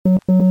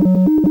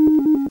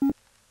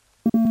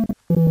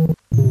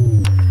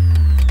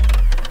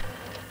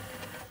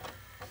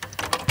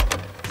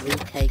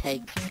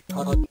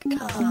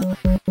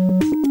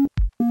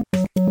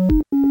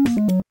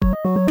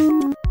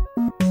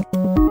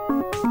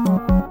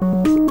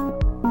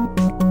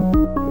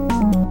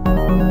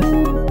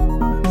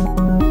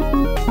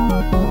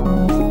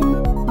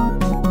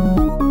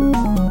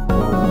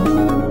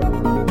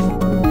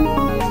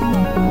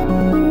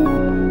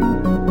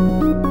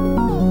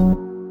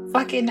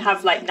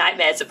have like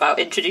nightmares about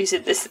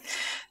introducing this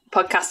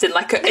podcast in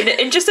like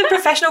in just a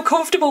professional,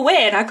 comfortable way,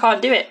 and I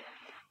can't do it.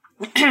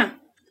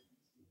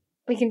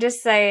 We can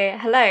just say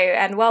hello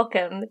and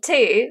welcome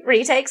to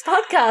Retakes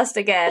Podcast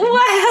again.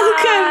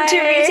 Welcome to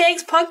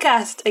Retakes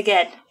Podcast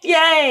again.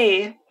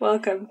 Yay!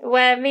 Welcome.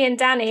 Where me and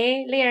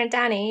Danny, Leah and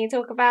Danny,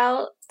 talk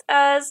about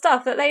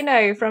stuff that they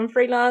know from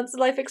freelance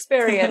life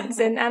experience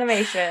in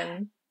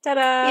animation.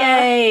 Ta-da!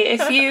 Yay!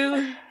 If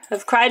you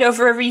have cried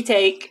over a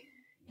retake,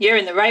 you're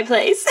in the right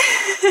place.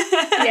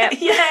 Yep.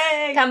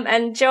 Yay! Come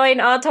and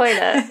join our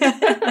toilet.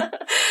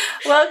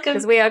 Welcome.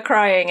 Because we are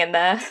crying in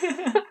there.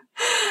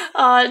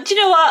 Do you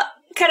know what?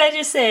 Can I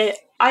just say,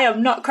 I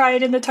am not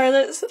crying in the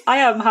toilets. I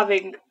am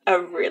having a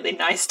really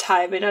nice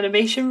time in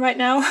animation right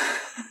now. Oh,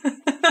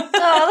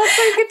 that's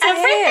so good to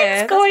hear.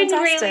 Everything's going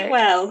really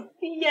well.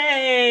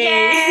 Yay!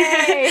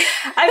 Yay!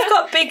 I've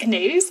got big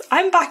news.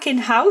 I'm back in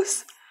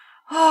house.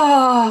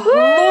 Oh,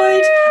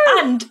 Lord.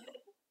 And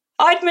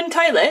Aardman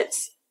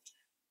toilets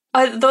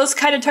are those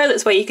kind of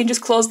toilets where you can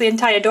just close the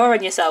entire door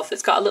on yourself.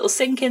 It's got a little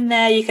sink in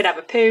there. You can have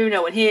a poo.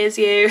 No one hears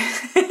you.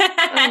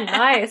 Oh,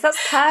 nice. That's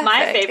perfect.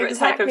 My favourite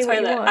type of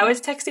Exactly toilet. I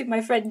was texting my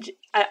friend,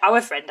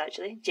 our friend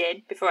actually,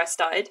 Jane, before I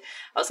started.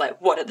 I was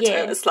like, what are the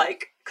toilets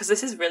like? Because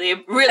this is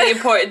really, really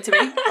important to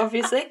me,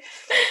 obviously.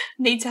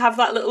 Need to have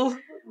that little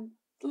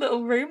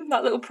room,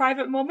 that little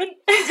private moment.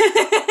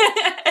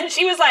 And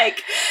she was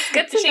like,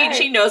 good to know.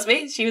 She knows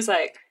me. She was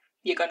like,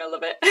 you're going to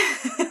love it.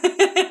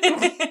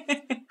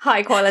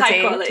 High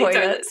quality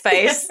toilet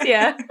space.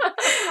 Yeah.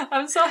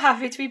 I'm so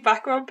happy to be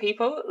back around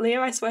people.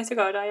 Leah, I swear to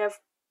God, I have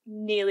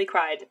nearly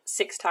cried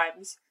 6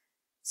 times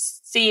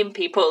seeing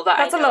people that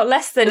That's I know. a lot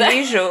less than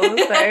usual,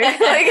 though.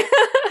 Like...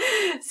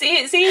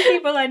 seeing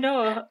people I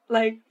know,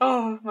 like,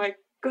 oh my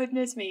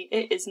goodness me,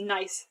 it is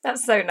nice.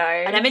 That's so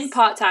nice. And I'm in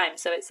part-time,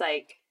 so it's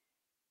like,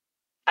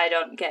 I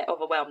don't get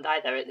overwhelmed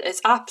either.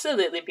 It's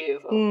absolutely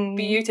beautiful.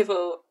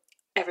 Beautiful.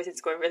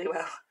 Everything's going really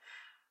well.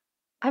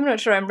 I'm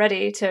not sure I'm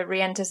ready to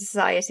re-enter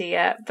society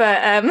yet, but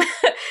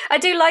I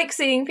do like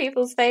seeing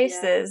people's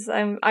faces.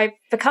 Yeah. I've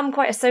become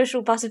quite a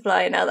social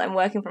butterfly now that I'm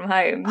working from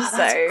home. Oh,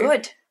 that's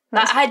good.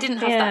 I didn't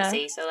have that,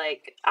 see, so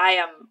like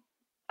I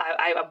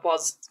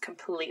was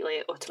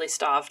completely, utterly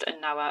starved, and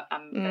now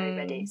I'm very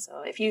ready.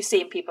 So if you've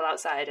seen people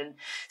outside and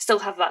still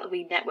have that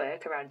wee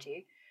network around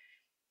you,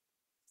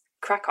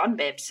 crack on,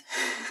 babes.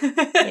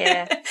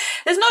 Yeah.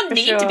 There's no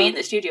need to be in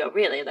the studio,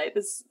 really. Like,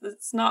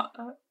 it's not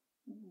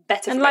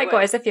better. And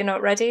likewise, if you're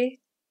not ready,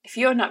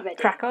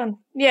 crack on.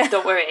 Yeah.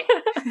 Don't worry.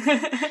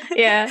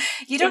 Yeah.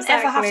 You don't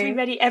ever have to be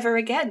ready ever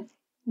again.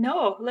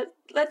 No,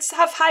 let's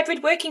have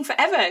hybrid working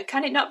forever.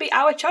 Can it not be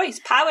our choice?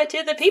 Power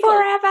to the people.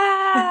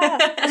 Forever!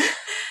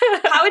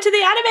 Power to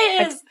the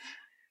animators!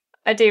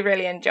 I do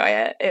really enjoy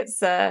it.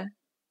 It's, I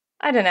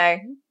don't know.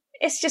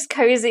 It's just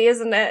cozy,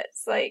 isn't it?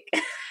 It's like...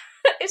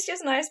 It's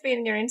just nice being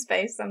in your own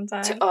space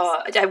sometimes.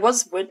 I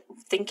was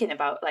thinking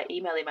about like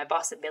emailing my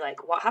boss and be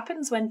like, what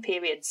happens when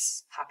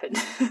periods happen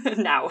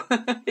now?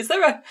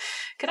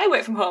 Can I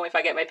work from home if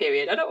I get my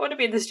period? I don't want to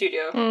be in the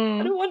studio.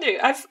 I don't want to.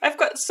 I've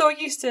got so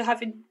used to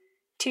having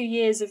 2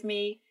 years of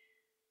me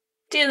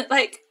dealing,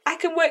 like, I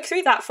can work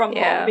through that from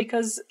home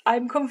because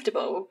I'm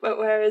comfortable. But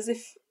whereas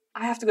if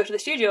I have to go to the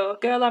studio,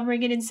 girl, I'm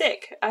ringing in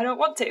sick. I don't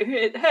want to.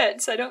 It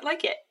hurts. I don't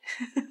like it.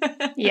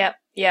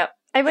 Yep.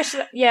 I wish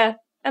that,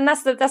 and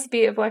that's the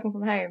beauty of working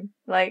from home.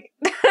 Like,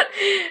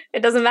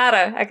 it doesn't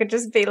matter. I could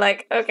just be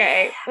like,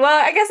 okay.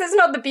 Well, I guess it's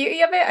not the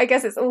beauty of it. I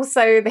guess it's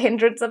also the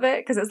hindrance of it,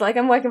 because it's like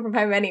I'm working from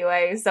home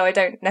anyway, so I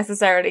don't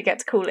necessarily get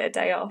to call it a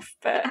day off.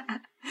 But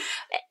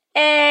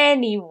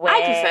anyway.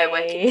 I prefer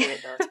working through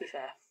it, though, to be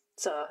fair.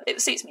 So it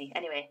suits me.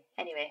 Anyway.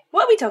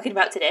 What are we talking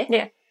about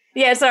today?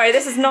 Yeah, sorry,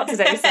 this is not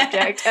today's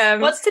subject.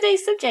 What's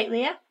today's subject,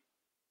 Leah?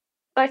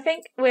 I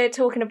think we're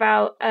talking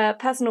about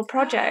personal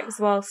projects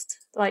whilst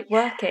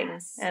working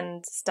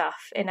and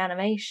stuff in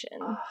animation.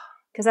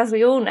 Because as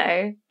we all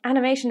know,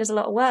 animation is a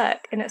lot of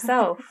work in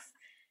itself.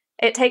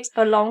 It takes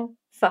a long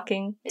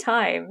fucking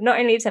time, not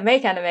only to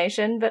make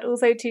animation, but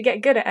also to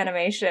get good at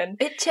animation.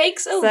 It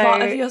takes a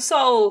lot of your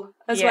soul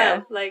as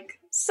well. Like,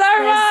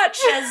 so much!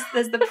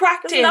 There's the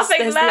practice,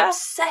 there's left. the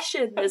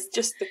obsession, there's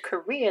just the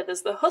career,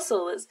 there's the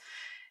hustle.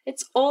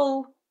 It's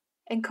all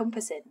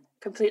encompassing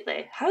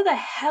completely. How the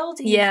hell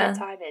do you put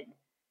time in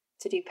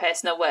to do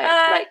personal work?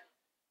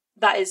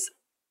 That is...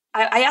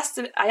 I asked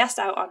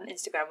out on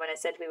Instagram when I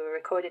said we were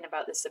recording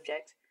about this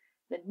subject.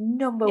 The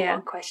number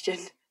one question,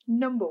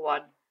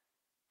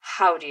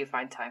 how do you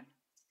find time?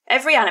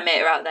 Every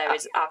animator out there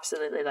is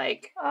absolutely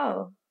like,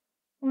 oh,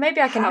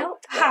 maybe I can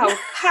help. How?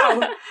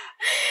 Tell us.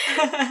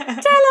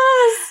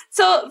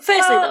 So,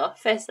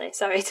 firstly,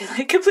 sorry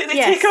to completely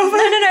take over.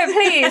 No,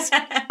 please.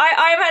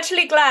 I'm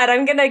actually glad.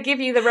 I'm going to give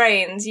you the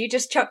reins. You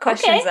just chuck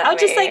questions at me.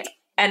 Just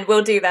and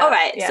we'll do that. All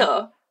right,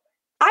 so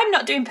I'm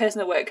not doing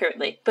personal work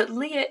currently, but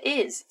Leah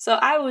is. So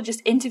I will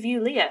just interview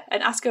Leah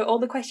and ask her all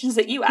the questions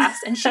that you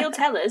asked, and she'll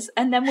tell us,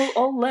 and then we'll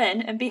all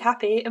learn and be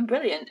happy and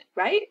brilliant,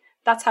 right?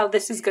 That's how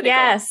this is going to go.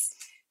 Yes.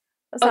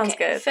 That sounds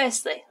good.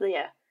 Firstly,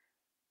 Leah,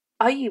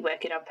 are you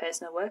working on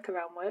personal work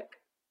around work?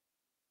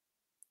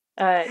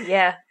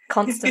 Yeah,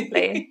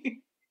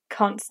 constantly.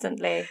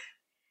 Constantly.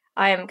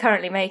 I am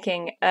currently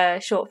making a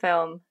short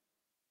film,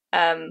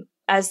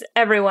 as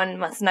everyone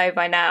must know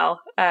by now,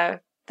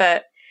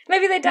 but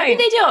maybe they don't.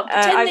 Maybe they don't.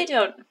 Pretend they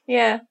don't.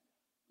 Yeah.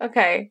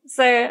 Okay,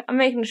 so I'm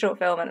making a short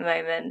film at the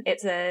moment.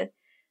 It's a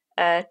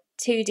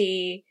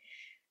 2D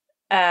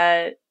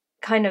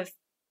kind of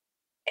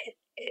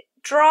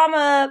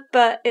drama,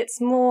 but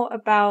it's more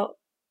about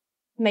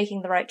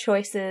making the right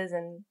choices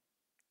and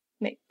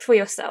for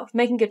yourself,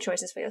 making good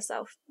choices for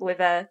yourself with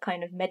a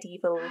kind of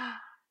medieval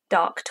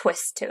dark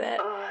twist to it.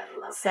 Oh, I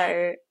love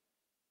it.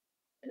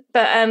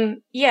 But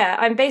yeah,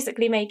 I'm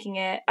basically making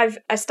it.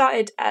 I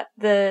started at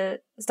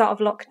the start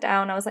of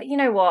lockdown. I was like, you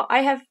know what?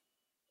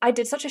 I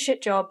did such a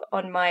shit job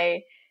on my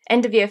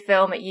end of year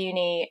film at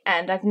uni,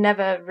 and I've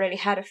never really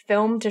had a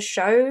film to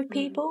show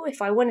people.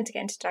 If I wanted to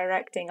get into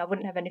directing, I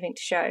wouldn't have anything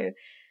to show.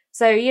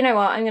 So you know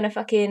what? I'm gonna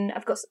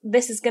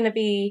this is gonna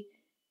be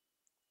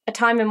a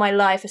time in my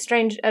life,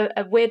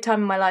 a weird time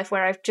in my life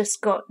where I've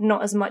just got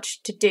not as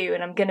much to do,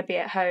 and I'm gonna be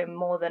at home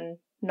more than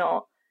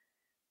not.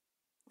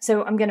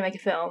 So I'm gonna make a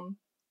film.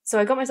 So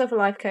I got myself a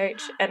life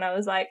coach, and I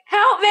was like,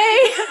 help me!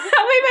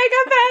 Help me make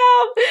a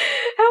film!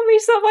 Help me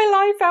sort my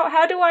life out.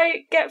 How do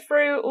I get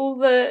through all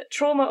the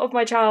trauma of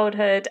my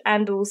childhood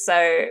and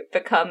also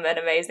become an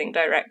amazing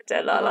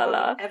director? La la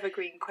la.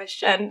 Evergreen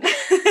question. And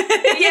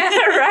yeah,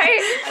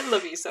 right? I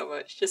love you so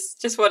much.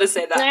 Just want to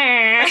say that.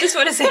 I just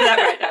want to say that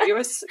right now.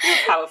 You're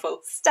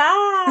powerful.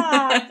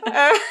 Stop!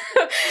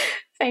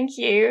 Thank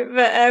you.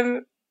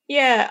 But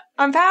yeah,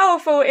 I'm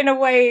powerful in a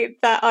way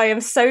that I am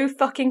so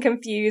fucking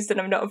confused, and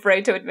I'm not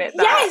afraid to admit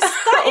that. Yes,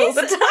 that is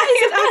an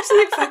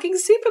absolute fucking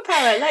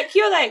superpower. Like,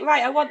 you're like,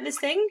 right, I want this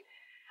thing.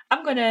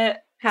 I'm gonna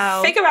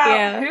figure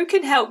out who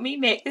can help me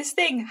make this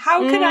thing. How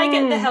can I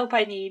get the help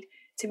I need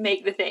to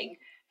make the thing?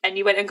 And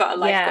you went and got a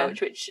life coach,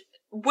 which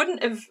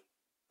wouldn't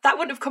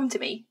have come to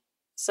me.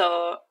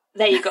 So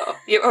there you go.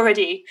 You're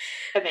already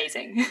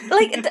amazing.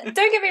 Like, don't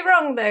get me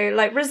wrong, though.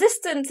 Like,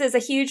 resistance is a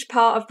huge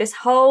part of this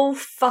whole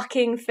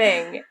fucking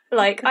thing.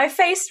 Like, I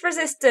faced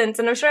resistance,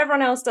 and I'm sure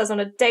everyone else does on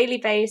a daily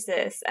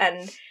basis.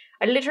 And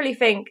I literally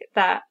think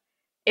that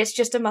it's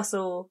just a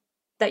muscle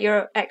that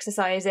you're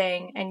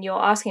exercising, and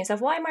you're asking yourself,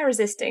 why am I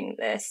resisting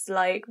this?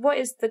 Like, what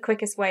is the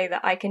quickest way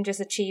that I can just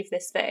achieve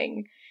this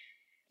thing?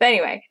 But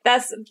anyway,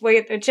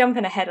 we're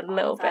jumping ahead a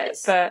little bit.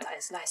 But that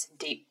is nice and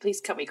deep. Please,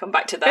 can we come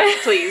back to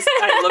that? Please,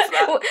 I love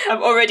that.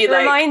 I'm already like,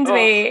 remind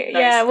me. Nice.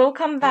 Yeah, we'll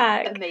come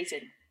back.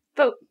 Amazing.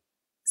 But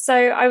so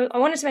I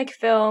wanted to make a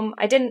film.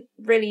 I didn't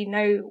really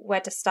know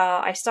where to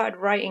start. I started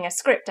writing a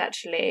script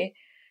actually,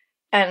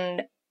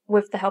 and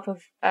with the help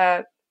of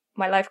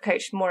my life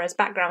coach, more as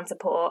background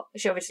support.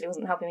 She obviously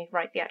wasn't helping me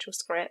write the actual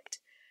script.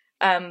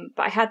 But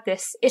I had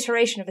this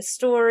iteration of a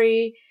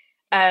story,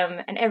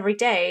 and every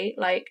day,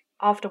 like,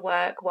 after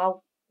work,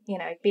 while, you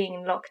know, being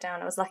in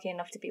lockdown, I was lucky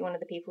enough to be one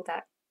of the people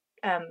that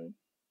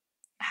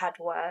had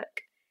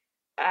work,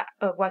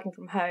 working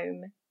from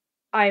home.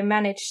 I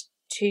managed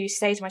to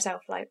say to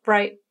myself, like,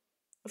 right,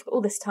 I've got all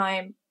this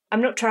time.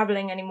 I'm not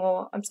travelling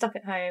anymore. I'm stuck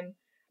at home.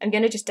 I'm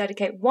going to just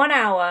dedicate 1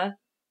 hour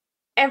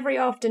every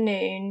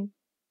afternoon,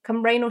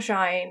 come rain or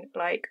shine,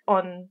 like,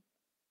 on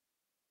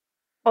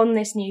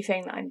this new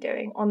thing that I'm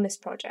doing, on this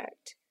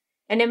project.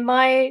 And in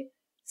my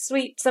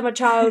sweet summer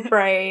child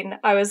brain,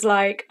 I was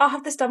like, I'll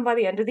have this done by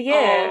the end of the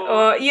year.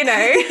 Or, you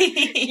know,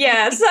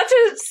 yeah,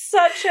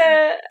 such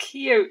a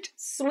cute,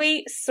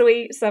 sweet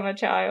summer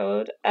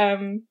child.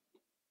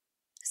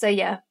 So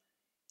yeah,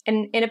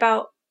 in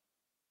about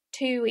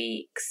 2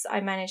 weeks, I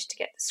managed to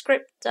get the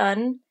script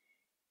done,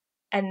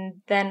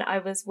 and then I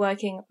was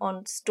working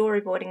on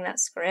storyboarding that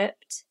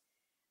script,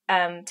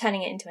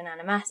 turning it into an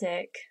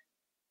animatic,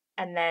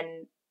 and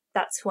then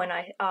that's when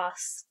I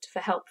asked for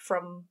help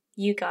from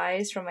you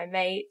guys, from my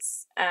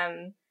mates.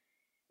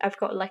 I've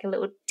got like a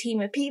little team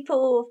of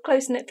people,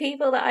 close-knit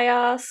people that I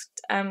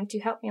asked to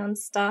help me on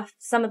stuff.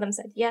 Some of them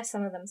said yes,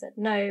 some of them said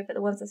no, but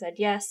the ones that said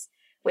yes,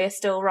 we're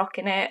still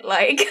rocking it,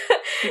 like,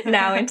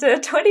 now into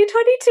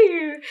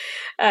 2022,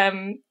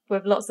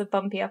 with lots of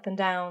bumpy up and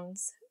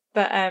downs.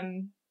 But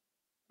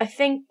I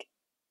think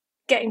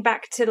getting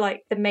back to,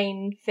 like, the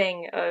main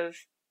thing of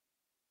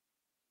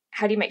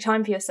how do you make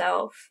time for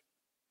yourself,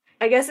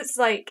 I guess it's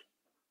like,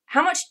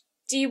 how much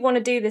do you want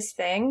to do this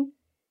thing?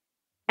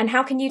 And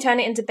how can you turn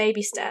it into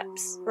baby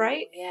steps,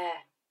 right? Yeah.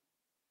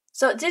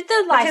 So did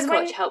the life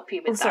coach help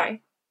you with that?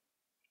 Sorry.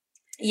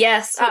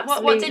 Yes, so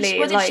absolutely.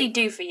 What did she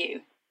do for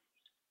you?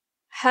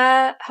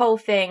 Her whole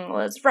thing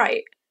was,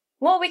 right,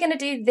 what are we going to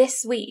do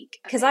this week?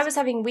 Because I was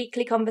having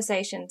weekly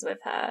conversations with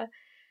her,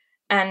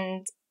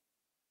 and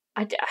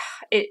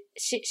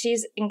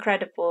she's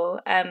incredible.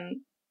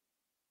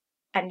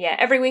 And yeah,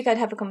 every week I'd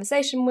have a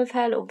conversation with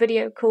her, a little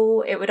video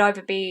call. It would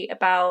either be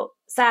about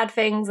sad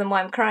things and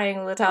why I'm crying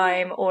all the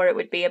time, or it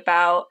would be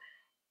about,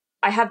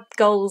 I have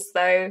goals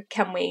though,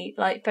 can we,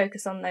 like,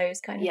 focus on those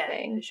kind of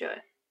thing? Yeah, for sure.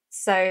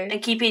 So,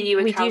 and keeping you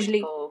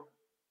accountable.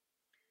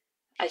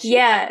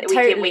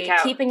 Totally. Week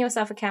out. Keeping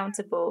yourself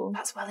accountable.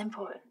 That's well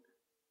important.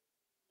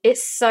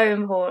 It's so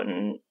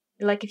important.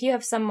 like if you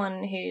have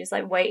someone who's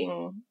like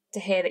waiting to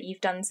hear that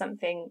you've done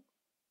something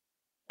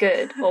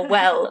good or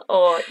well,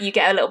 or you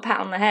get a little pat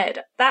on the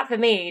head, that for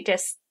me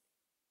just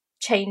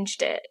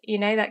changed it, you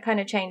know, that kind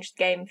of changed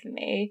the game for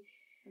me.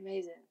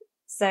 Amazing.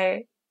 So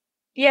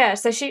yeah,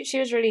 so she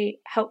was really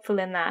helpful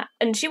in that.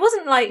 And she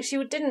wasn't like,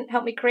 she didn't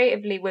help me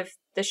creatively with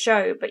the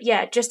show, but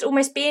yeah, just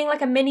almost being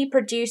like a mini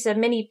producer,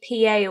 mini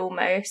PA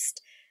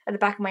almost at the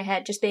back of my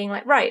head, just being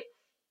like, right,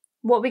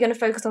 what are we going to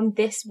focus on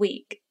this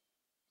week?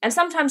 And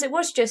sometimes it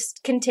was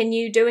just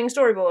continue doing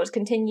storyboards,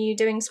 continue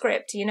doing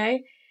script, you know,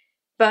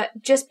 but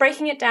just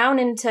breaking it down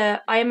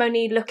into, I am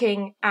only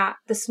looking at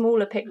the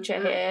smaller picture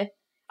here.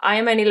 I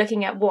am only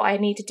looking at what I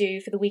need to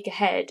do for the week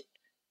ahead,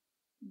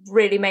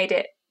 really made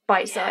it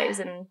bite-sized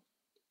and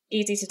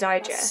easy to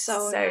digest. That's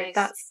so nice.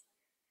 That's,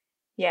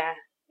 yeah,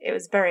 it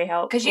was very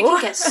helpful. Because you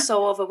can get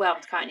so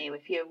overwhelmed, can't you,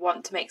 if you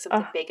want to make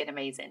something big and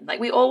amazing. Like,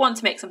 we all want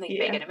to make something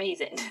big and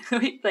amazing.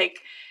 Like,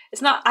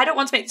 it's not, I don't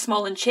want to make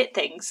small and shit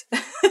things.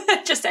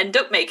 Just end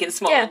up making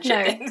small and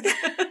shit things.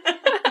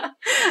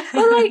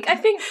 Well, like, I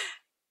think,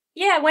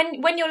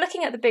 when you're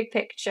looking at the big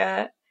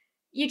picture,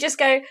 you just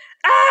go,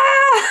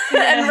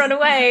 and run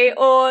away,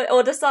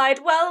 or decide,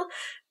 well,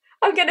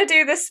 I'm going to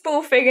do this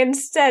spoofing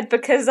instead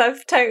because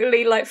I've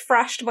totally, like,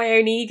 thrashed my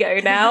own ego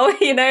now,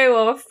 you know,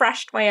 or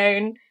thrashed my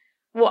own,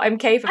 what I'm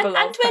capable of.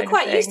 And we're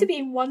quite used to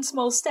being one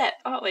small step,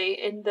 aren't we,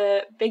 in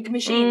the big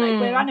machine?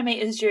 Like, we're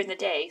animators during the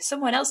day.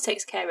 Someone else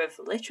takes care of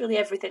literally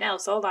everything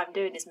else. All I'm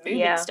doing is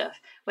moving stuff.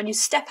 When you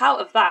step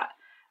out of that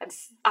and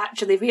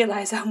actually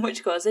realise how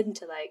much goes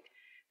into, like,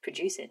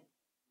 producing.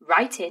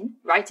 Writing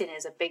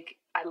is a big,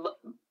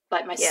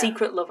 like, my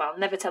secret love. I'll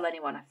never tell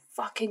anyone. I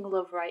fucking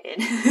love writing.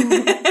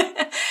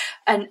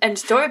 And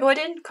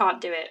storyboarding,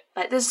 can't do it.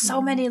 Like, there's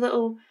so many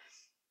little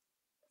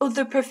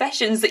other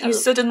professions that you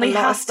suddenly have to do.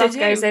 A lot of stuff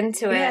goes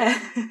into it.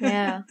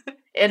 Yeah.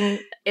 And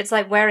it's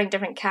like wearing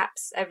different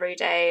caps every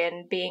day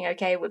and being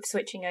okay with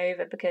switching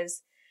over,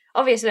 because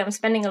obviously I'm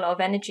spending a lot of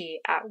energy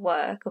at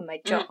work on my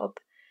job.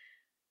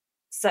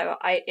 So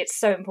it's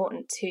so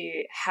important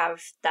to have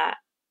that,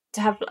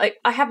 like,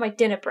 I have my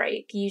dinner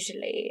break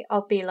usually.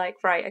 I'll be like,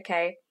 right,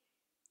 okay,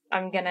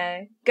 I'm going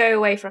to go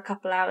away for a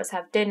couple hours,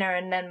 have dinner,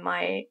 and then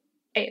my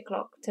 8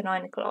 o'clock to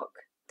 9 o'clock,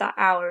 that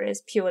hour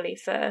is purely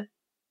for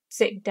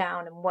sitting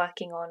down and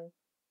working on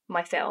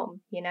my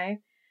film, you know?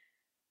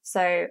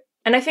 So,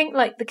 and I think,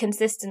 like, the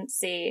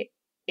consistency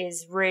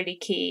is really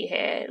key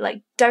here.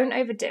 Like, don't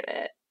overdo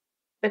it,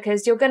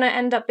 because you're going to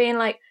end up being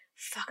like,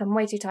 fuck, I'm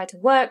way too tired to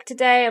work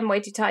today, I'm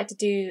way too tired to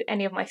do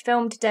any of my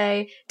film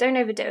today. Don't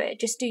overdo it.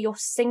 Just do your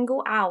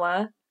single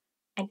hour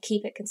and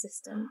keep it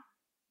consistent,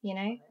 you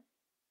know?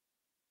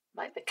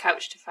 Like the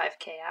Couch to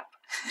 5K app.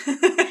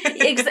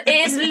 It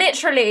is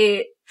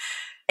literally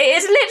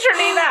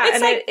that.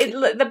 It's, and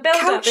like the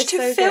build up is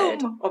so film.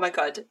 Good. Oh my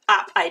god,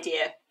 app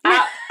idea.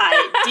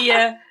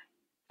 I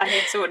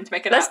need someone to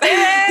make an Let's app. Do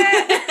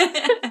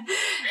it.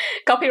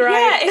 Copyright.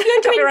 Yeah, if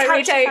you're doing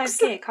Couch retakes,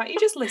 to 5K, can't you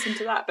just listen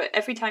to that? But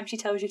every time she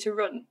tells you to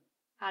run,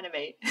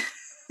 animate.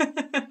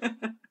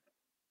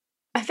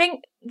 I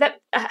think that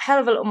a hell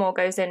of a lot more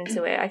goes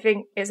into it. I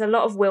think it's a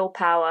lot of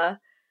willpower.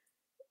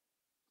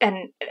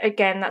 And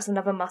again, that's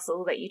another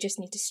muscle that you just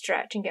need to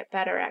stretch and get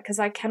better at, because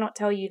I cannot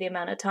tell you the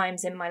amount of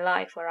times in my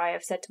life where I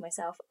have said to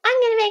myself,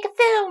 I'm going to make a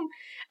film.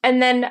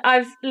 And then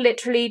I've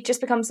literally just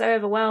become so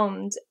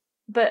overwhelmed.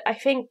 But I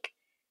think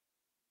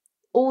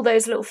all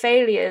those little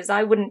failures,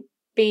 I wouldn't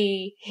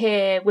be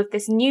here with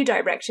this new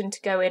direction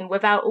to go in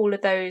without all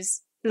of those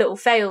little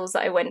fails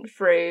that I went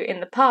through in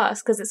the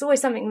past, because it's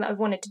always something that I've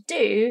wanted to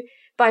do,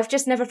 but I've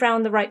just never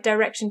found the right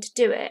direction to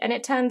do it. And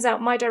it turns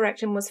out my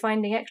direction was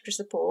finding extra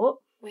support.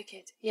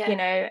 Wicked, yeah. You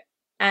know,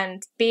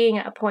 and being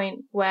at a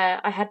point where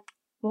I had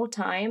more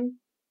time,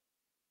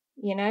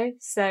 you know,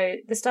 so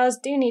the stars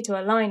do need to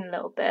align a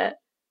little bit.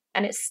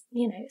 And it's,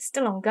 you know, it's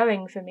still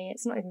ongoing for me.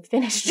 It's not even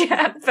finished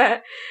yet,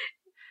 but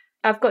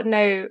I've got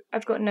no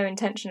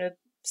intention of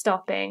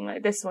stopping.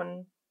 Like, this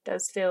one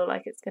does feel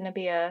like it's going to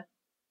be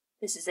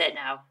this is it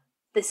now.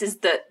 This is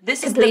the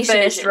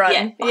completionist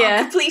run.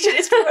 Yeah.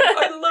 Completionist run.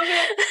 I love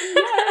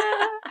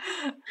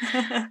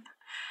it. Yeah.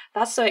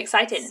 That's so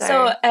exciting.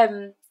 So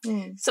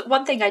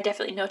one thing I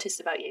definitely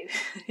noticed about you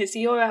is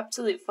you're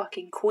absolute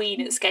fucking queen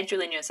at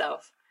scheduling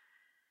yourself.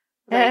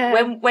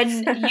 Like,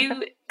 when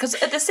you, because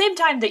at the same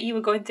time that you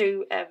were going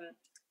through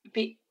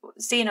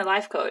seeing a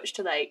life coach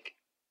to, like,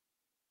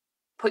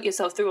 put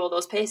yourself through all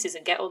those paces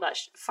and get all that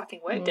fucking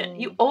work done,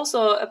 you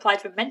also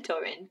applied for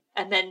mentoring,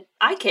 and then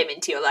I came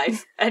into your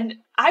life and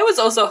I was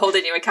also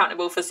holding you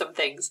accountable for some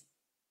things.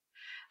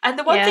 And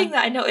the one thing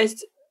that I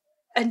noticed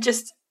and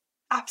just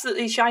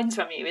absolutely shines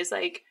from you is,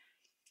 like,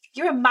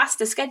 you're a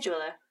master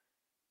scheduler.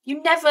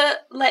 You never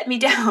let me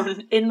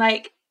down in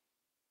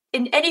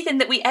anything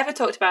that we ever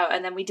talked about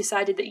and then we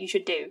decided that you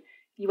should do.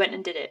 You went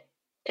and did it.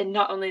 And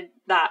not only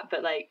that,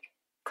 but, like,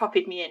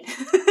 copied me in.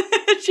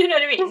 Do you know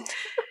what I mean?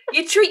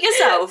 You treat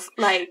yourself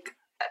like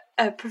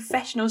a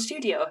professional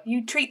studio.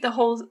 You treat the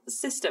whole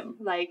system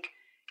like,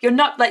 you're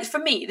not, like, for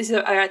me, this is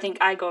where I think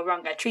I go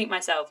wrong. I treat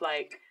myself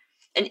like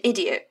an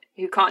idiot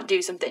who can't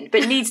do something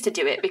but needs to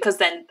do it because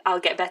then I'll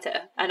get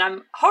better. And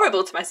I'm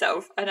horrible to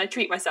myself and I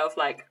treat myself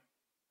like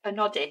a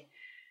noddy.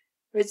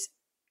 Whereas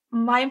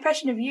my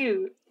impression of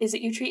you is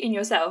that you're treating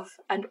yourself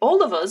and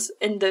all of us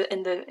in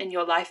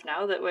your life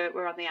now that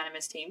we're on the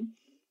Animus team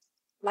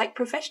like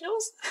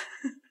professionals.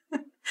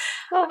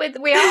 Well, we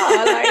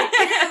are like,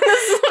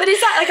 but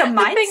is that like a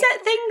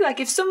mindset thing?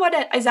 Like, if someone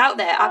is out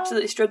there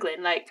absolutely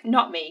struggling, like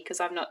not me because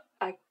I'm not.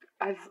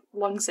 I've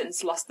long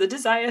since lost the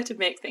desire to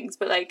make things.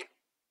 But like,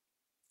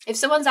 if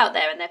someone's out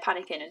there and they're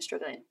panicking and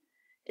struggling,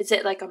 is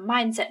it like a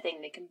mindset thing?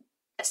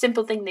 A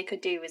simple thing they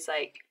could do is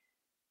like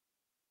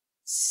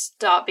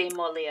start being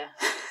more Leah.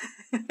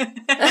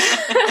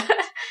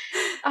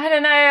 I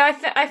don't know.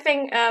 I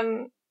think.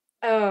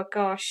 Oh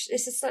gosh,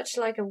 this is such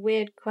like a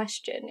weird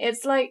question.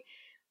 It's like,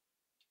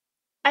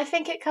 I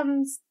think it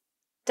comes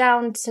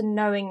down to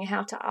knowing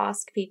how to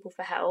ask people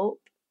for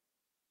help.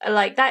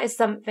 Like, that is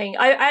something.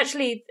 A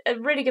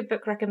really good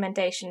book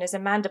recommendation is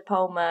Amanda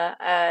Palmer,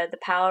 The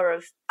Power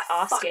of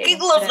Asking. I fucking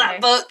love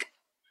that book.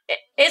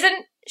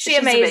 Isn't she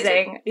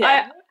amazing?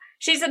 Yeah.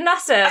 She's a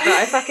nutter, but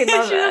I fucking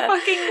love She's her. a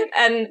fucking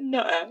and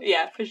nutter.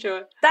 Yeah, for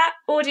sure. That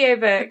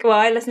audiobook, well,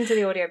 I listened to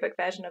the audiobook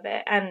version of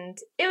it, and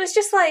it was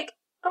just like,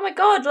 oh my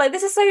god, like,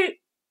 this is so...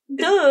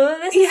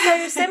 This is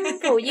so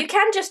simple. You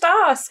can just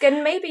ask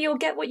and maybe you'll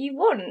get what you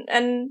want.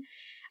 And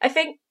I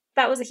think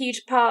that was a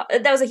huge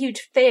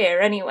fear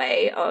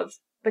anyway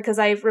because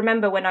I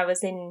remember when I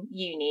was in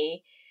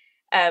uni,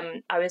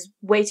 I was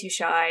way too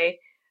shy.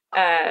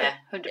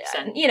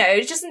 100%. You know,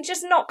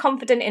 just not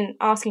confident in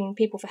asking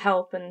people for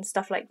help and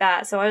stuff like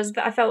that. So I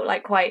felt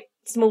like quite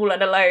small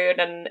and alone,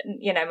 and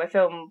you know, my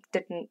film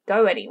didn't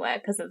go anywhere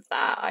because of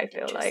that, I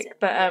feel like.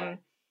 But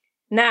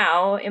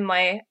now in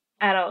my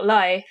adult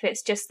life,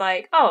 it's just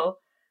like, oh,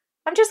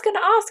 I'm just going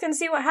to ask and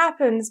see what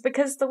happens,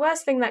 because the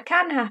worst thing that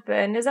can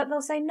happen is that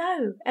they'll say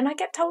no, and I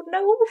get told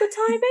no all the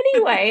time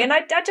anyway, and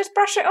I just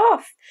brush it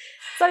off.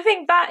 So I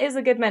think that is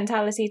a good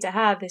mentality to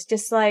have. It's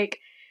just like,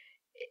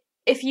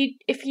 if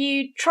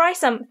you try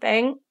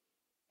something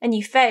and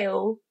you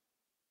fail,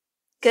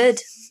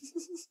 good,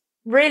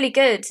 really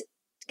good,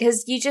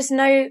 because you just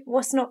know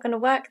what's not going to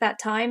work that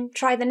time.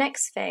 Try the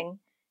next thing.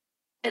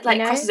 It like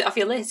crosses it off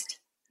your list.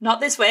 Not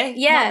this way.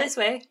 Yeah. Not this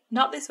way.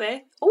 Not this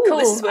way. Oh, cool.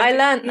 This is I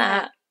learned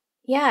that.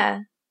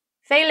 Yeah.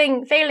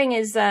 Failing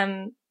is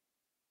I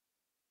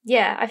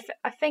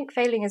think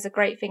failing is a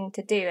great thing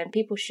to do, and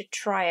people should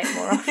try it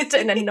more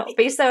often and not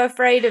be so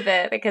afraid of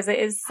it, because it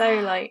is so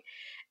like,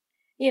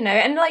 you know,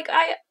 and like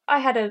I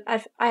had a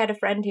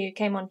friend who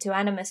came onto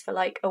Animus for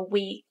like a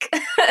week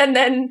and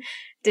then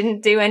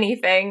didn't do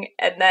anything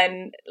and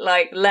then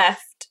like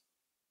left,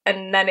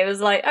 and then it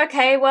was like,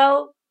 okay,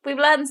 well, we've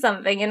learned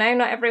something, you know,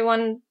 not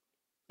everyone,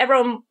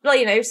 well,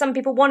 you know, some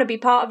people want to be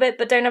part of it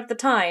but don't have the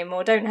time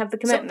or don't have the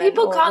commitment. Some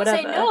people can't whatever.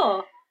 say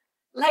no.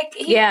 Like,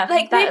 they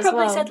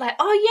probably said like,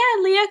 oh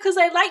yeah, Leah, because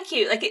I like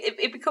you. Like,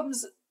 it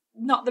becomes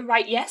not the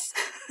right yes.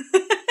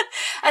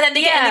 And then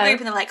they get in the group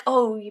and they're like,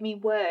 oh, you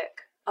mean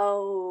work?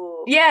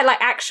 Oh. Yeah,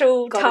 like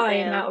actual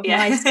time out of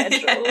my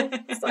schedule.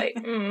 It's like,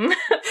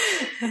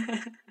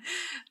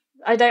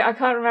 I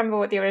can't remember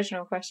what the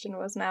original question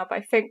was now, but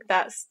I think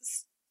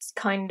that's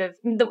kind of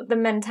the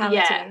mentality.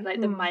 Yeah, like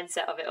the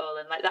mindset of it all,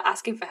 and like that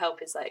asking for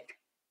help is like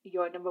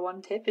your number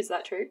one tip. Is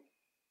that true?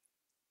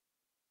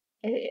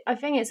 I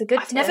think it's a good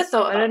I've tip. never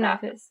thought about I don't know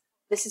that. if it's...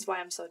 This is why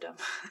I'm so dumb.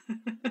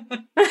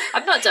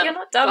 I'm not dumb. You're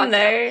not dumb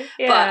though.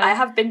 Yeah. But I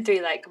have been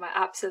through like my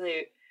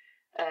absolute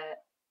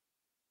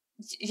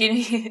you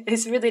know,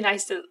 it's really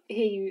nice to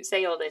hear you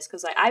say all this,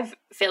 because like I've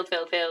failed.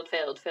 Like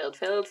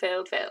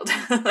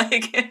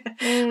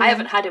I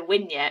haven't had a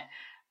win yet,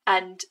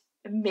 and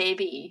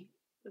maybe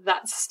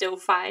that's still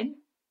fine.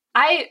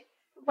 I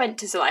went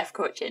to life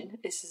coaching.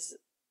 This is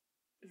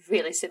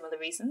really similar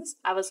reasons.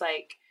 I was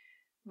like,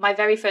 my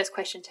very first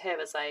question to her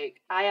was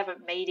like, I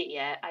haven't made it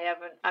yet.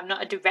 I'm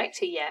not a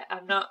director yet. I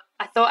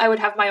thought I would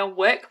have my own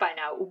work by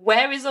now.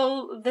 Where is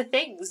all the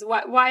things?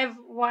 Why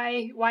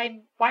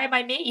am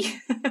I me?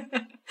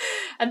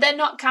 And they're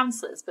not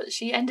counsellors, but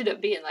she ended up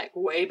being like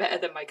way better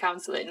than my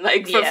counselling,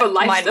 like for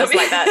life. Mine was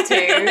like that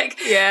too. Like,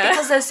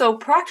 because they're so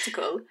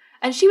practical.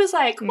 And she was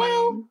like,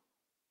 well,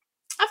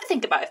 have to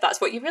think about if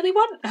that's what you really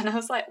want. And I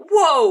was like,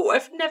 whoa,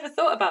 I've never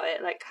thought about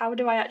it. Like, how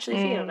do I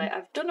actually feel? Like,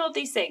 I've done all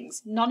these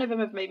things. None of them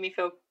have made me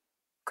feel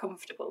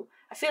comfortable.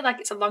 I feel like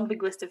it's a long,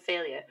 big list of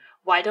failure.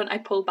 Why don't I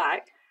pull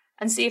back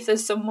and see if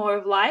there's some more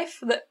of life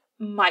that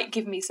might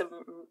give me some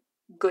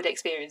good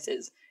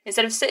experiences?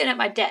 Instead of sitting at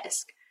my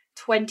desk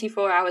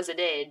 24 hours a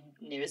day,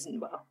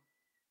 well,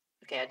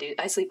 okay,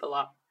 I sleep a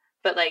lot.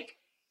 But like,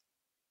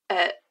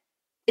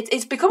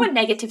 it's become a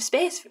negative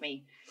space for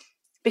me.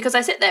 Because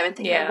I sit there and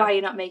think, like, why are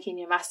you not making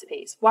your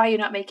masterpiece? Why are you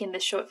not making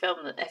this short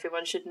film that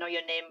everyone should know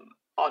your name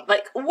on?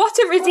 Like, what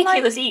a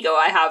ridiculous ego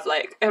I have.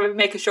 Like, I would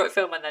make a short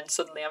film and then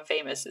suddenly I'm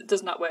famous. It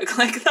does not work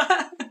like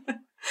that.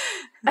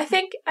 I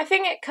think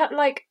it cut,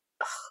 like,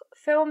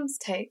 films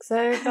take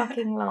so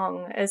fucking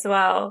long as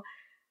well.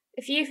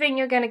 If you think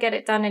you're going to get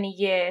it done in a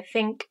year,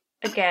 think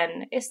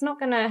again. It's not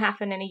going to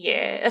happen in a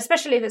year,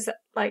 especially if it's,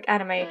 like,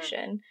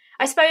 animation.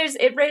 I suppose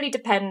it really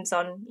depends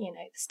on, you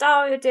know, the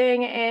style you're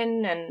doing it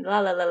in and la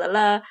la la la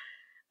la.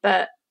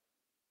 But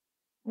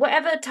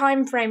whatever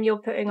time frame you're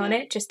putting on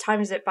it, just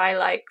times it by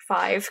like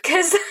 5.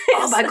 Because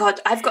oh my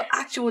god, I've got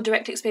actual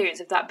direct experience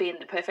of that being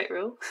the perfect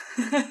rule.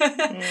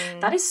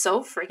 That is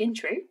so friggin'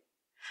 true.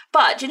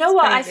 But do you know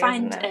what crazy, I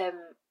find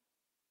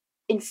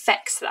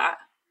infects that?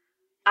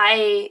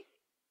 I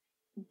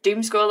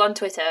doom scroll on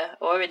Twitter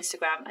or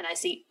Instagram and I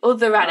see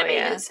other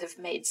animators have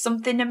made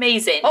something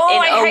amazing in a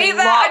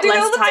lot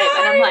less time.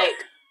 And I'm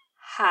like,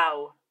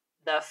 how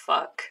the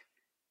fuck?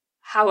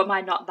 How am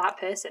I not that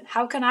person?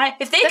 How can I?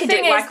 If they can do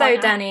it, why can't I?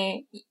 Though,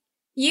 Danny,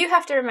 you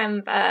have to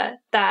remember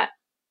that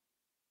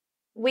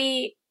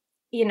we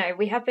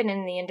have been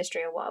in the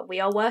industry a while. We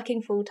are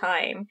working full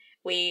time.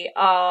 We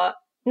are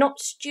not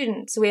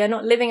students. We are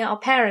not living at our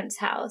parents'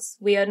 house.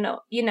 We are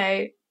not, you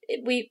know,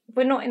 we're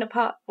not in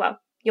a well,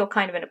 you're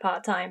kind of in a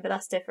part-time, but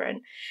that's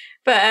different.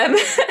 But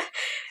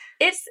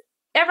it's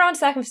everyone's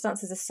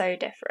circumstances are so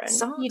different.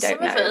 You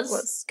don't know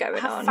what's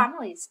going on.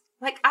 Families,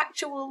 like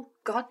actual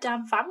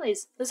goddamn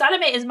families. There's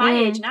animators my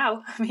age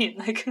now. I mean,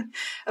 like,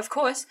 of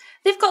course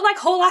they've got like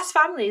whole ass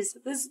families.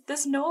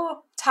 There's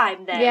no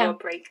time there or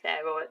break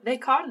there, or they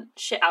can't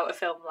shit out a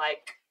film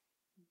like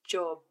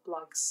Joe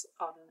blogs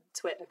on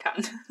Twitter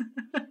can.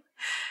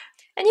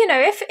 And you know,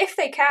 if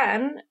they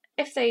can,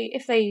 if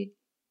they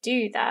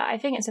do that, I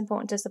think it's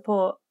important to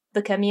support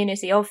the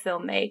community of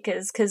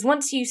filmmakers, because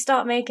once you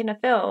start making a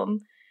film,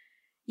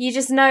 you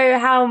just know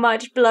how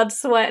much blood,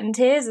 sweat and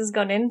tears has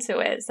gone into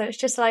it. So it's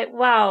just like,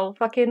 wow,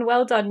 fucking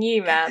well done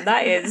you, man.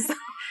 That is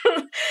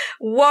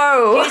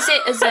whoa. Use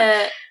it as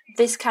a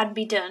this can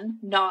be done,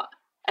 not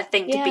a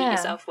thing to beat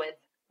yourself with,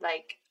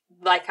 like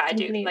I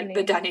do. Completely. Like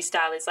the Danny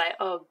style is like,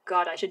 oh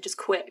god, I should just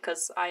quit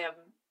because I am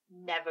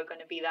never going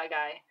to be that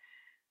guy.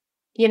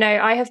 You know,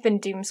 I have been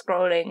doom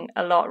scrolling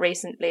a lot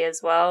recently as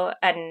well,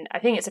 and I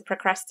think it's a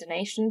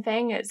procrastination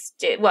thing. It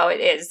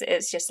is.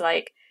 It's just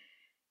like,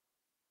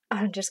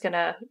 I'm just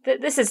gonna.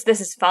 This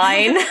is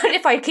fine.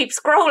 If I keep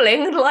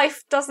scrolling,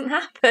 life doesn't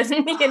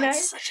happen. You know,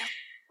 it's such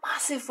a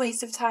massive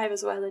waste of time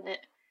as well, isn't it?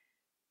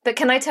 But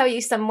can I tell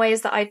you some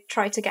ways that I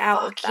try to get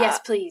out of that? Yes,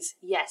 please.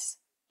 Yes.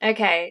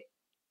 Okay,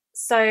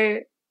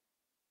 so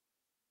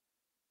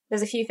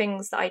there's a few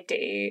things that I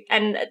do,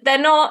 and they're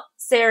not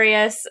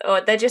serious,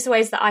 or they're just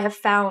ways that I have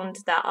found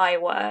that I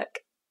work.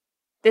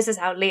 This is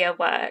how Leah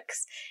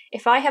works.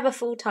 If I have a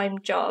full-time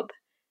job,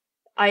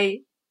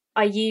 I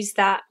use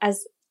that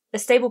as a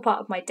stable part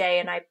of my day,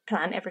 and I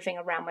plan everything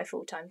around my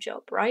full-time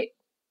job, right?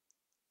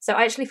 So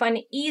I actually find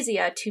it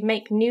easier to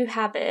make new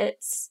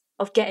habits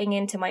of getting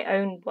into my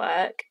own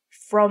work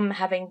from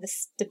having the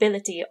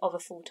stability of a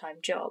full-time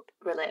job.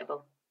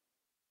 Relatable.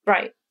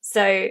 Right.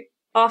 So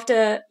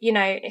after, you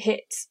know, it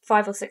hits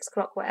 5 or 6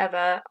 o'clock,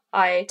 whatever,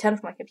 I turn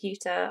off my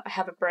computer, I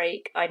have a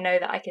break, I know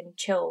that I can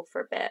chill for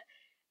a bit.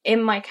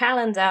 In my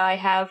calendar, I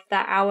have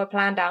that hour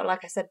planned out,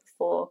 like I said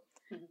before.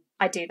 Mm-hmm.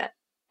 I do that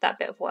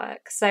bit of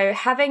work. So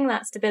having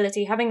that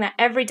stability, having that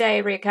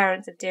everyday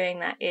reoccurrence of doing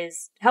that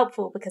is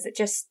helpful, because it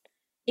just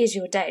is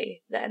your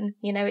day then.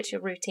 You know, it's your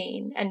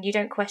routine, and you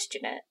don't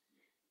question it.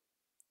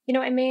 You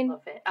know what I mean?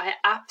 Love it. I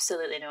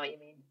absolutely know what you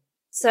mean.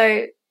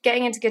 So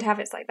getting into good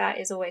habits like that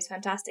is always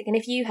fantastic. And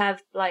if you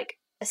have like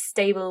a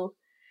stable,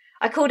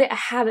 I called it a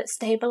habit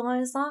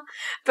stabilizer,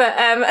 but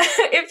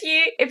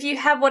if you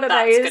have one of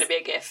those, that's going to be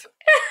a gif.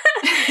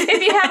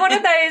 If you have one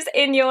of those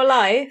in your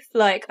life,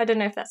 like, I don't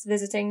know if that's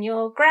visiting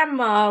your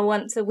grandma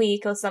once a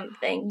week or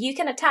something, you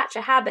can attach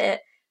a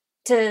habit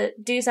to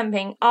do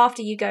something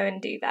after you go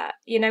and do that.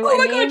 You know what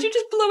I mean? Oh my god, you're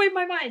just blowing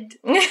my mind.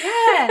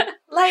 Yeah,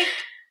 like,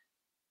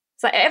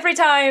 it's like every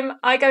time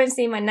I go and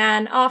see my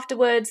nan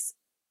afterwards,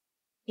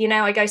 you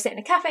know, I go sit in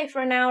a cafe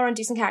for an hour and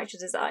do some character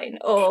design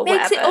or whatever. It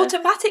makes it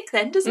automatic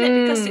then, doesn't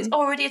it? Because it's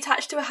already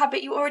attached to a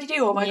habit you already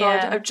do. Oh my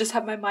god, I've just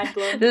had my mind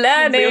blown.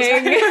 Learning.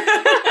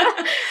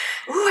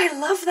 Oh, I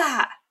love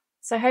that.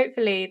 So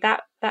hopefully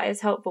that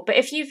is helpful. But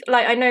if you've,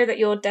 like, I know that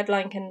your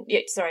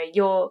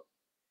your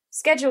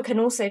schedule can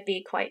also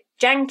be quite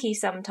janky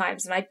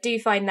sometimes, and I do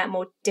find that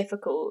more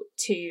difficult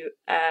to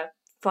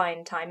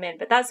find time in.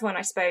 But that's when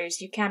I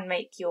suppose you can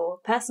make your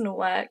personal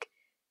work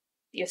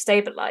your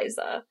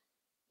stabilizer,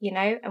 you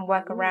know, and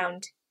work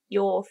around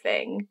your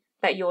thing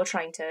that you're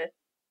trying to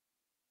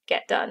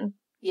get done.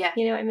 Yeah.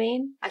 You know what I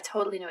mean? I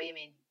totally know what you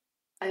mean.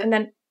 And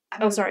then,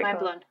 sorry. Mind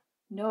blown.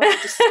 No,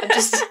 I'm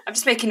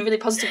just making really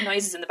positive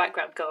noises in the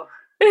background. Go.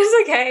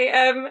 It's okay.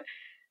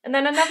 And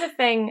then another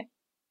thing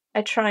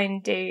I try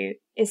and do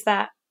is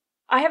that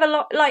I have a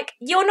lot, like,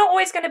 you're not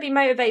always going to be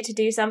motivated to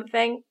do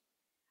something.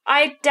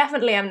 I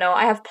definitely am not.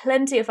 I have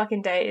plenty of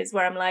fucking days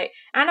where I'm like,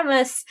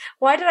 Animus,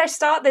 why did I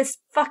start this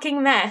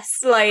fucking mess?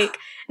 Like,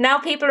 now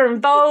people are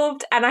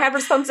involved and I have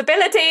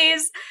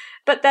responsibilities.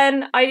 But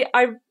then I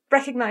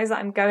recognise that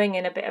I'm going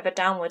in a bit of a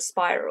downward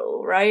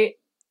spiral, right?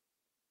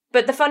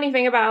 But the funny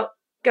thing about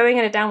going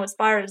in a downward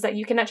spiral is that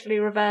you can actually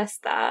reverse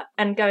that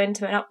and go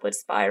into an upward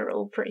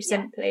spiral pretty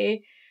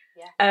simply.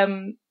 Yeah.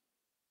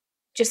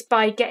 Just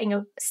by getting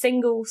a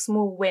single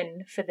small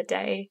win for the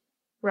day,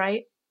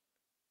 right?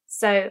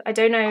 So I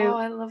don't know. Oh,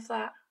 I love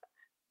that.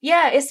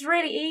 Yeah, it's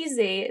really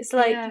easy. It's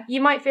like you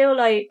might feel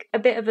like a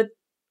bit of a,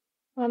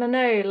 I don't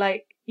know,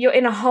 like you're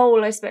in a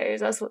hole, I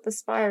suppose. That's what the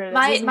spiral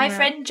is. My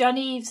friend John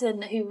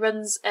Eveson, who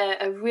runs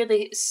a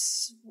really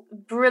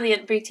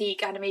brilliant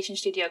boutique animation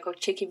studio called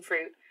Chicken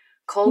Fruit,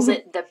 calls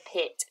it the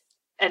pit.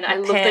 And I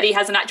love that he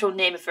has an actual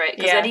name for it,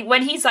 because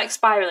when he's like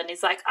spiraling,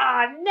 he's like,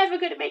 I'm never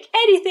going to make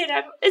anything.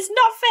 It's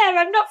not fair.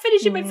 I'm not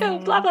finishing my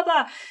film. Blah blah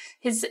blah.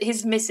 His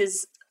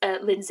Mrs.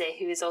 Lindsay,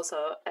 who is also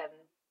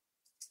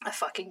a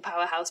fucking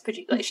powerhouse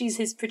producer. Like, she's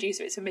his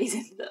producer. It's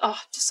amazing. Oh,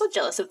 just so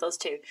jealous of those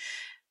two.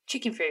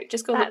 Chicken Fruit.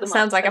 Just go look them up.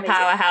 Sounds like amazing. A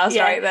powerhouse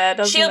right there,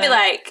 doesn't She'll be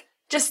like,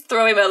 just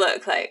throw him a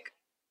look, like,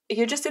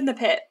 you're just in the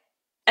pit.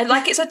 And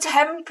like, it's a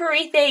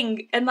temporary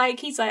thing. And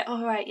like, he's like,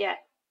 oh right, yeah,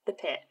 the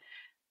pit.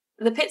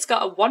 The pit's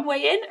got a one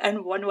way in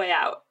and one way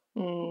out.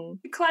 You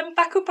climb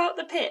back up out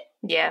the pit.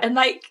 Yeah. And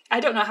like,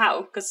 I don't know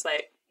how, because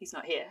like, he's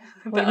not here.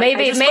 But well,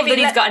 maybe that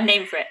he's got a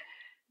name for it.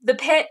 The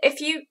pit, if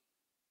you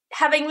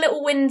having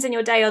little wins in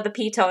your day are the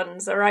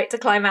pitons, all right, to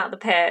climb out the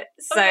pit.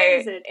 So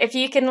if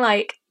you can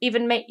like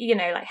even make,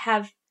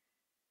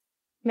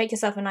 make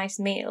yourself a nice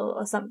meal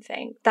or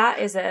something, that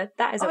is a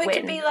win. It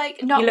could be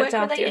like not you looked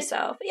after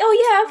yourself.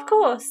 Oh yeah, of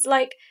course.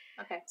 Like,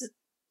 okay,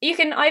 you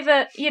can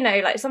either,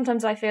 like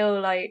sometimes I feel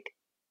like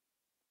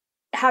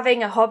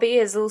having a hobby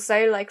is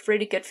also like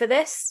really good for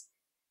this.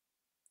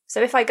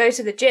 So if I go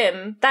to the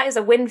gym, that is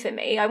a win for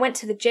me. I went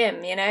to the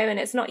gym, and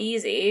it's not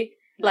easy,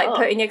 like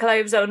putting your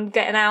clothes on,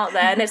 getting out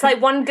there. And it's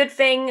like one good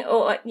thing,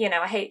 or,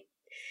 I hate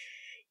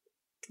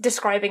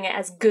describing it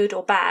as good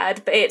or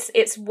bad, but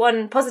it's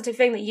one positive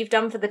thing that you've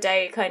done for the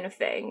day kind of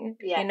thing,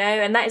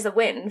 and that is a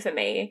win for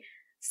me.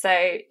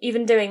 So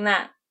even doing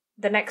that,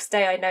 the next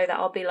day I know that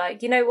I'll be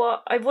like, you know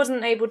what, I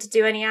wasn't able to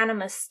do any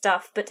Animus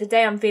stuff, but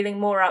today I'm feeling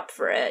more up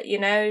for it,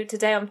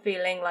 today I'm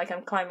feeling like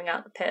I'm climbing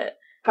out the pit.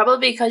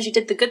 Probably because you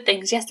did the good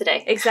things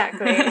yesterday.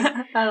 Exactly.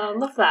 I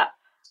love that.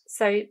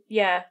 So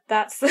yeah,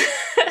 that's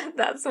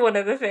that's one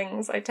of the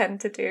things I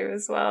tend to do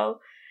as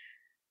well.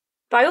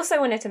 But I also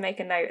wanted to make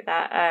a note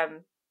that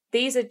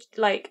these are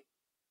like,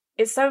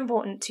 it's so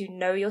important to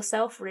know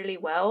yourself really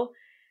well.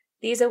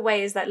 These are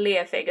ways that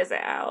Leah figures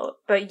it out,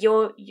 but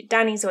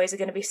Danny's ways are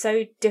going to be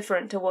so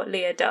different to what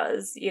Leah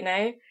does,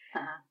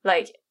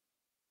 Like,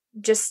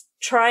 just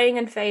trying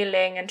and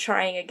failing and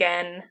trying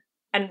again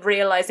and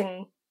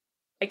realising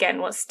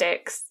again what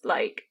sticks,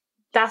 like,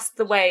 that's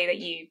the way that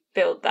you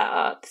build that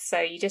up.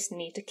 So you just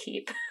need to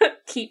keep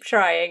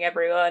trying,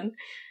 everyone.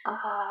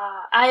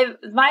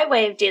 My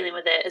way of dealing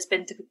with it has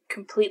been to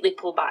completely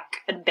pull back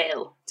and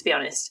bail, to be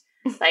honest.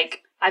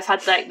 Like, I've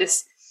had like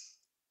this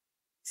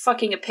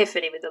fucking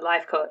epiphany with the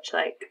life coach.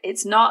 Like,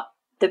 it's not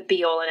the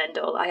be all and end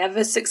all. I have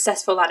a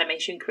successful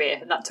animation career,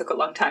 and that took a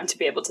long time to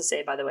be able to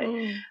say, by the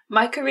way.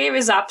 My career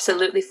is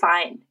absolutely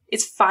fine.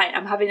 It's fine.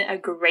 I'm having a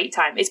great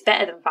time. It's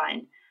better than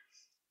fine.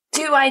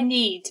 Do I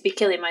need to be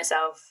killing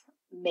myself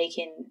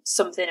making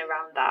something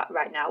around that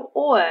right now?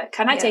 Or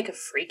can I take a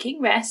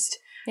freaking rest,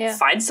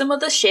 find some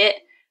other shit,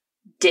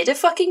 did a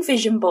fucking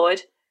vision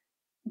board,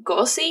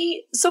 go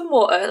see some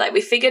water? Like,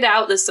 we figured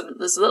out there's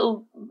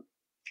little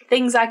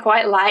things I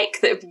quite like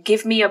that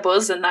give me a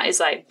buzz, and that is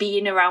like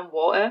being around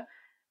water.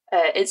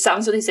 It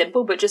sounds really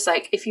simple, but just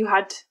like if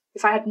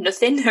I had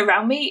nothing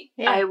around me,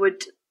 I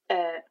would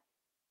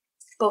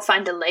go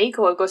find a lake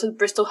or go to the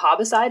Bristol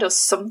Harbourside or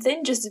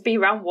something just to be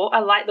around water.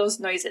 I like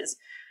those noises.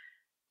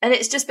 And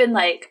it's just been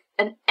like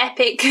an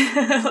epic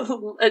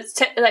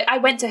like, I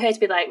went to her to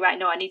be like, right,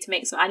 no, I need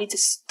to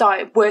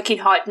start working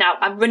hard now.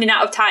 I'm running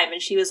out of time. And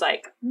she was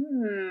like,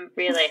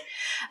 really?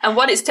 And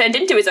what it's turned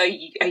into is a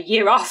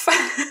year off.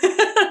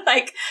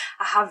 Like,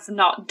 I have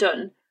not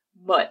done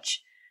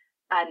much.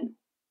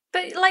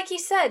 But like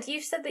you've said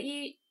that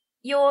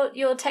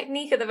your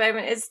technique at the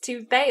moment is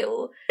to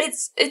bail.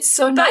 It's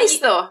so nice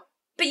though.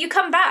 But you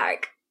come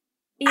back.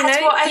 You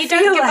don't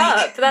give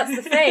up. That's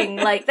the thing.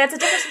 Like, there's a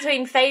difference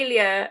between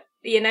failure,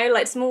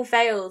 like small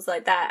fails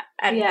like that,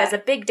 and there's a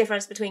big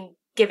difference between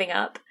giving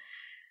up.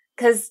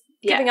 Because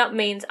giving up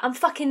means I'm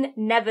fucking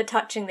never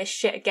touching this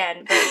shit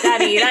again. But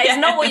Daddy, that is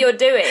not what you're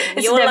doing.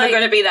 It's never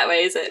going to be that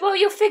way, is it? Well,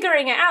 you're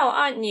figuring it out,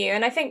 aren't you?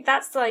 And I think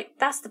that's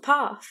the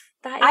path.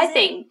 I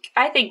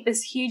think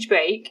this huge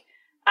break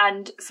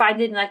and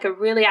finding like a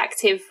really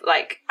active,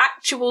 like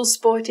actual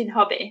sporting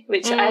hobby,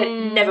 which I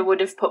never would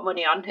have put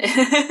money on.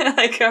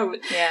 Like,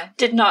 I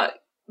did not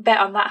bet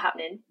on that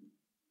happening.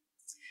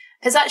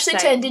 Has actually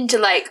turned into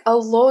like a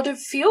load of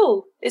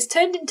fuel. It's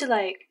turned into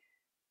like,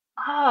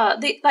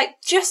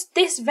 just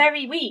this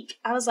very week,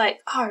 I was like,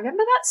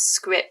 remember that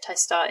script I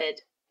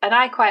started? And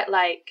I quite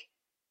like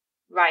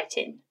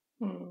writing.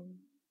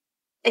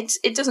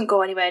 It doesn't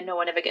go anywhere. No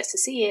one ever gets to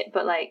see it.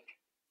 But like,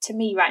 to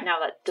me right now,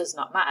 that does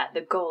not matter. The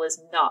goal is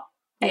not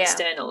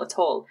external at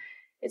all.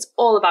 It's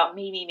all about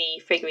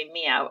me, figuring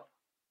me out.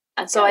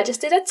 And so I just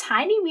did a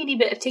tiny, weeny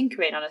bit of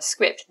tinkering on a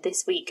script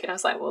this week. And I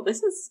was like, well,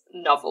 this is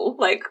novel.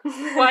 Like,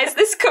 why is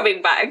this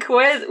coming back?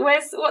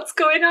 What's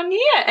going on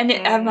here? And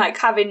I'm like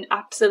having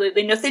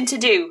absolutely nothing to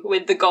do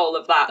with the goal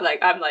of that. Like,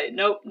 I'm like,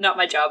 nope, not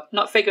my job.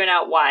 Not figuring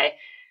out why.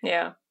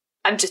 Yeah.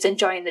 I'm just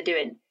enjoying the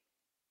doing.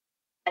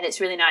 And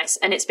it's really nice.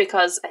 And it's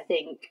because I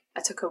think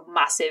I took a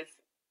massive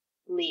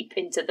leap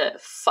into the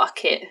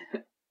fuck it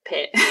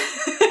pit.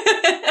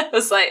 I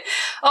was like,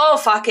 oh,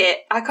 fuck it.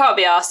 I can't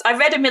be arsed. I've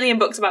read a million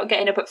books about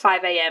getting up at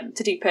 5 a.m.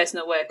 to do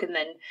personal work and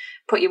then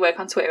put your work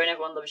on Twitter and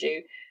everyone loves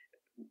you.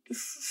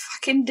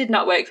 Fucking did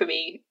not work for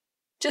me.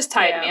 Just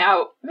tired me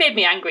out. Made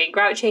me angry and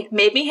grouchy.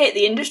 Made me hate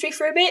the industry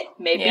for a bit.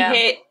 Made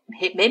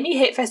me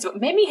hate festival.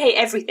 Made me hate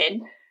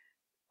everything.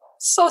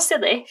 So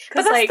silly.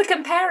 But that's the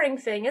comparing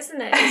thing,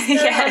 isn't it?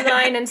 It's going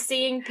online and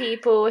seeing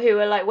people who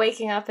are like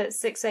waking up at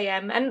 6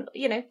 a.m. and,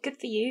 you know, good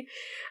for you.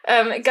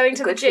 Going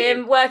to the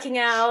gym, working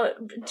out,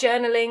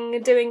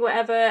 journaling, doing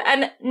whatever.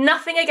 And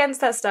nothing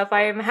against that stuff.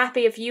 I am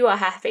happy if you are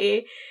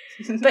happy.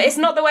 But it's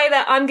not the way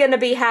that I'm going to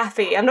be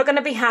happy. I'm not going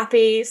to be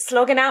happy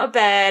slogging out of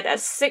bed at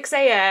 6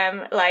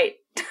 a.m. Like,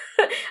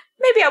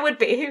 maybe I would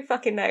be. Who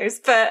fucking knows?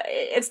 But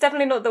it's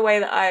definitely not the way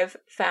that I've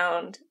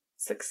found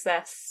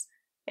success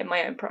in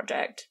my own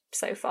project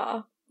so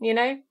far, you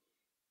know?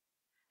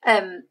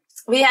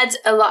 We had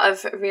a lot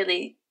of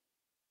really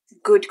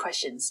good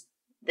questions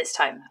this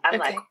time. I'm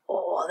like,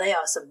 oh, they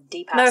are some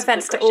deep ass. No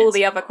offense to all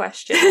the other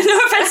questions. No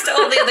offense to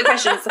all the other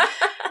questions.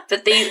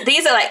 But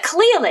these are like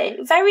clearly,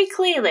 very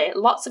clearly,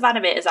 lots of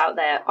animators out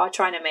there are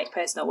trying to make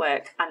personal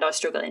work and are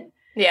struggling.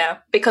 Yeah.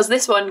 Because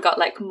this one got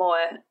like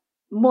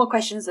more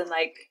questions than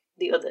like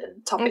the other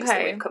topics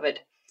that we've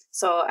covered.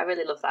 So I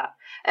really love that.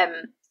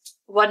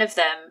 One of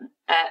them,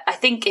 I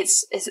think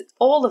it's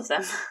all of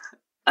them.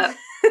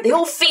 They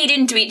all feed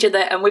into each other,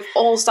 and we've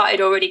all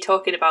started already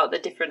talking about the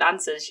different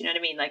answers. You know what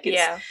I mean? Like,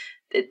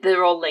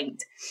 they're all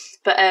linked.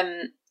 But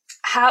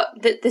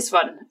this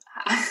one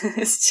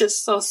is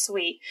just so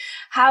sweet.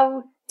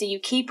 How do you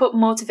keep up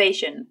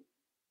motivation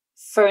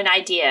for an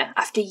idea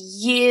after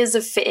years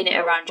of fitting it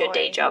around your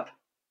day job?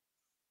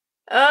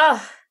 Ugh,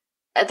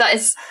 that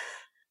is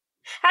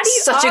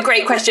such a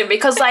great question,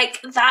 because like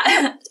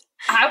that.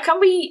 How can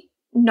we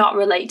not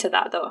relate to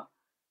that though?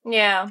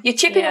 Yeah. You're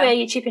chipping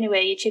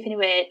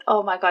away.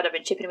 Oh my God, I've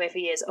been chipping away for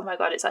years. Oh my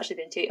God, it's actually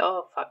been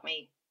oh fuck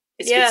me.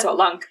 It's been so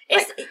long.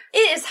 It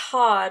is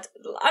hard.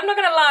 I'm not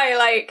going to lie,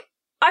 like,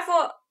 I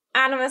thought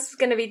Animus was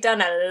going to be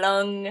done a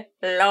long,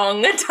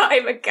 long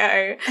time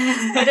ago.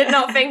 I did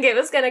not think it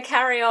was going to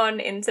carry on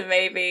into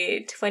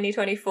maybe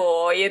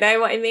 2024, you know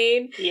what I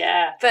mean?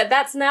 Yeah. But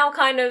that's now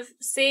kind of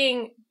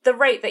seeing the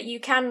rate that you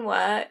can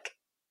work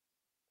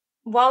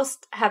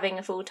whilst having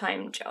a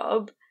full-time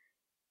job.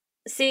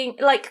 Seeing,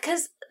 like,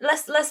 because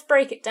let's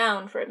break it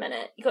down for a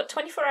minute. You got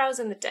 24 hours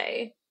in the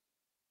day.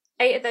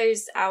 8 of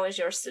those hours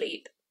you're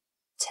asleep.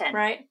 10.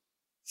 Right?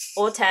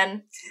 Or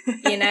 10,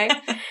 you know?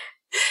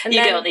 And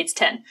your girl needs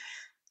 10.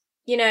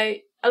 You know,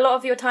 a lot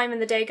of your time in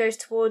the day goes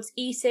towards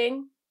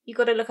eating. You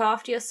got to look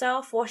after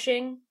yourself,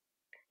 washing,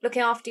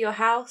 looking after your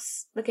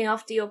house, looking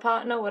after your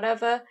partner,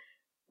 whatever.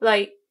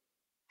 Like,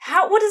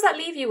 what does that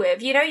leave you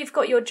with? You know, you've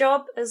got your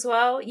job as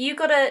well. You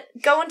got to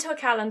go onto a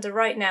calendar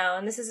right now,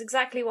 and this is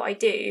exactly what I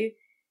do.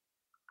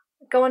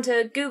 Go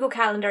onto Google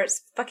Calendar.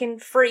 It's fucking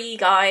free,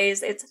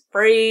 guys. It's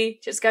free.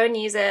 Just go and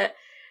use it.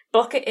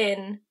 Block it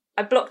in.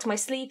 I blocked my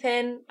sleep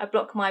in. I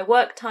blocked my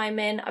work time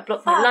in. I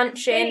blocked my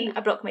lunch in. I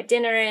blocked my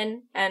dinner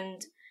in.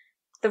 And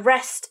the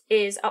rest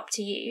is up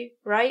to you,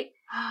 right?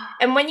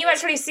 And when you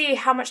actually see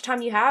how much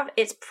time you have,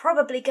 it's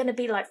probably going to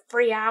be like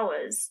 3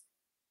 hours.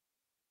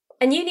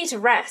 And you need to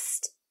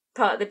rest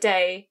part of the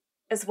day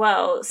as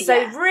well.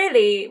 So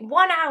really,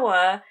 1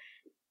 hour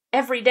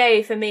every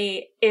day for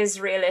me is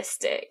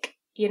realistic,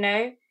 you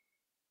know?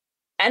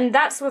 And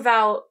that's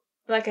without,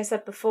 like I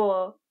said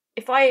before,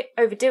 if I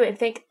overdo it and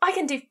think, I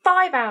can do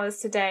 5 hours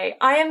today,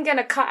 I am going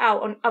to cut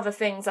out on other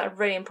things that are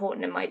really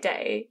important in my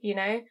day, you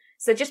know?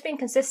 So just being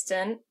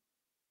consistent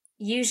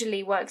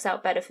usually works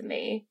out better for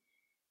me.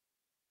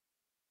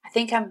 I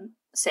think I'm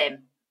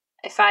same.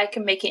 If I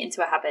can make it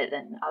into a habit,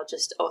 then I'll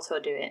just auto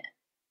do it.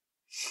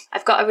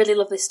 I've got a really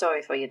lovely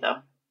story for you though.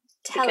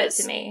 Tell it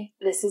to me.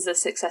 This is a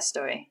success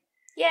story.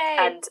 Yay!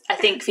 And I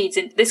think feeds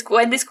in this.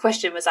 When this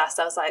question was asked,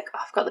 I was like,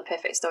 I've got the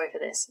perfect story for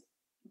this.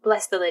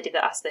 Bless the lady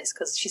that asked this,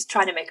 because she's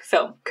trying to make a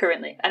film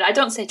currently. And I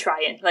don't say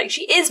trying, like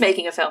she is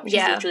making a film.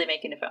 She's literally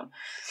making a film.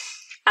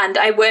 And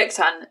I worked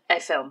on a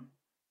film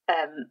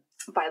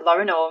by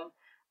Lauren Orme,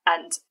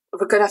 and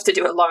we're going to have to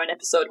do a Lauren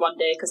episode one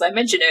day, because I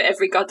mention her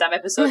every goddamn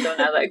episode, don't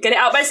I? Like, get it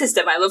out of my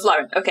system. I love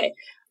Lauren. Okay.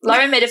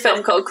 Lauren made a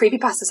film called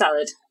Creepypasta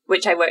Salad,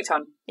 which I worked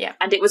on. Yeah.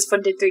 And it was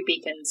funded through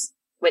Beacons,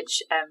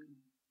 which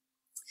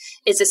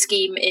is a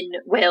scheme in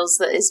Wales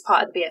that is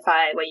part of the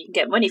BFI where you can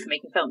get money for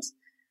making films.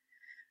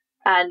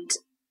 And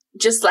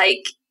just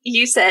like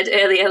you said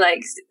earlier,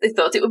 like, they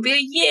thought it would be a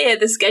year.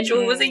 The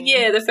schedule was a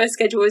year. The first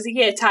schedule was a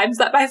year. Times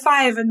that by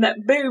 5, and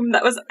that boom,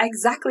 that was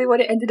exactly what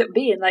it ended up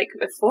being. Like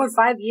a 4 or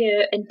 5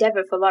 year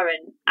endeavour for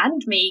Lauren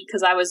and me,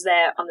 because I was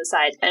there on the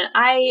side. And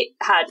I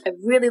had a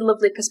really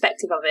lovely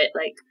perspective of it.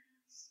 Like,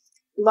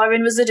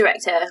 Lauren was the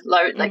director.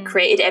 Lauren like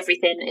created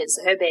everything. It's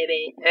her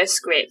baby, her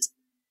script.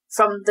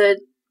 From the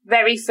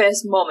very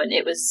first moment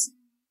it was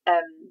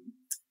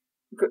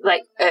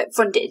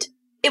funded,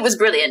 it was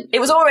brilliant. It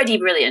was already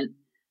brilliant.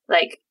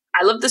 Like,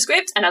 I loved the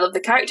script and I loved the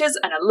characters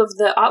and I loved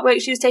the artwork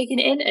she was taking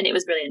it in, and it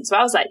was brilliant. So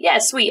I was like, yeah,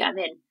 sweet, I'm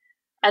in.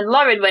 And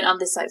Lauren went on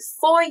this like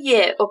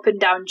 4-year up and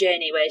down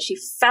journey where she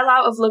fell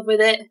out of love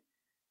with it,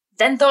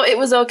 then thought it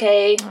was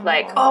okay,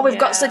 we've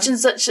got such and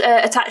such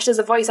attached as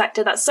a voice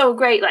actor, that's so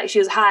great, like she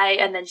was high,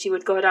 and then she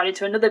would go down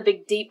into another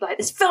big deep, like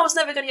this film's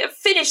never going to get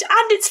finished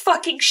and it's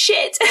fucking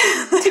shit.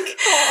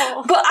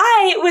 But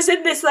I was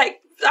in this like,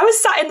 I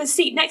was sat in the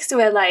seat next to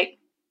her like,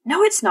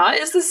 no it's not,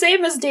 it's the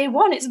same as day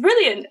one, it's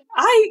brilliant,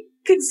 I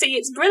can see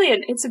it's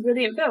brilliant, it's a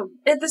brilliant film,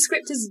 the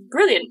script is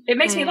brilliant, it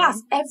makes me laugh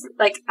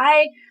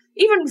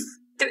even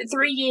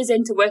 3 years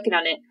into working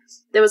on it,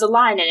 there was a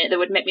line in it that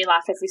would make me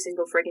laugh every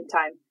single frigging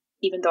time,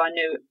 even though I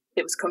knew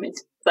it was coming.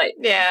 Like,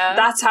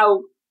 that's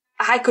how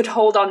I could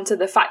hold on to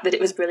the fact that it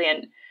was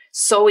brilliant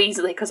so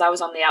easily, because I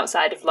was on the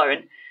outside of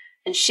Lauren,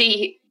 and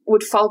she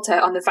would falter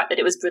on the fact that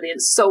it was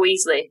brilliant so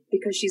easily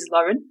because she's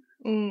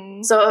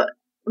Lauren. So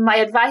my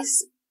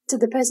advice to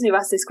the person who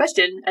asked this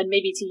question, and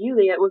maybe to you,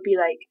 Leah, would be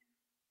like,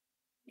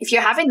 if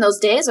you're having those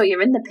days or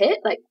you're in the pit,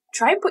 like,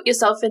 try and put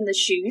yourself in the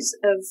shoes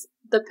of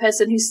the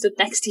person who stood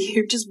next to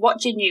you, just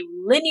watching you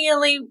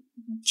linearly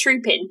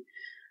trooping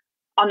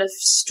on a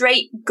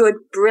straight, good,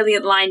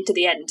 brilliant line to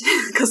the end.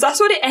 Because that's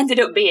what it ended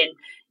up being.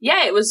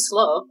 Yeah, it was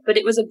slow, but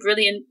it was a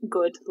brilliant,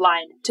 good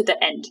line to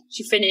the end.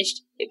 She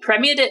finished, it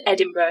premiered at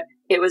Edinburgh,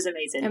 it was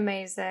amazing.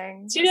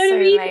 Amazing. Do you know what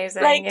I mean?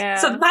 Amazing, like, yeah.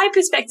 So my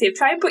perspective,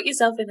 try and put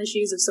yourself in the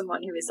shoes of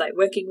someone who is like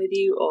working with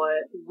you or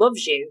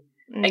loves you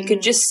and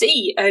can just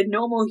see a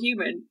normal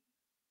human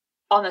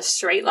on a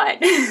straight line.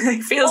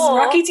 It feels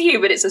rocky to you,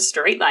 but it's a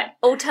straight line.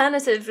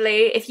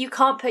 Alternatively, if you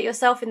can't put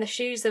yourself in the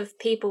shoes of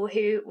people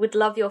who would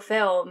love your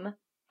film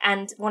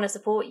and want to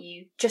support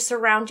you, just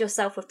surround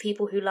yourself with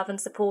people who love and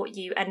support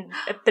you and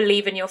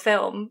believe in your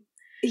film.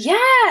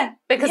 Yeah!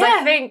 Because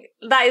I think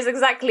that is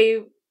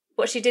exactly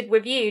what she did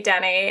with you,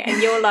 Danny,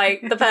 and you're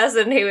like the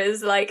person who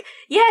is like,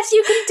 yes,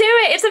 you can do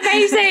it, it's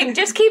amazing,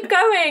 just keep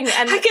going.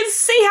 And I can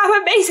see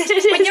how amazing it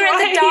is. When you're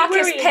in the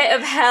darkest pit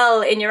of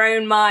hell in your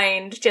own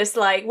mind, just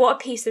like, what a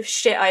piece of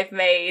shit I've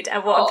made,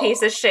 and what a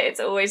piece of shit it's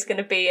always going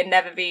to be and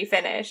never be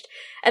finished.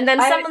 And then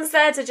someone's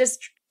there to just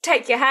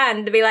take your hand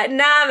and be like,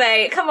 nah,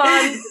 mate, come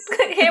on,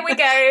 here we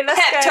go, let's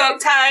go. Pep talk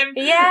time.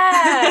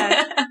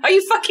 Yeah. Are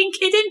you fucking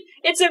kidding?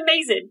 It's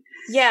amazing.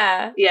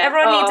 Yeah.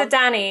 Everyone needs a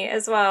Danny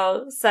as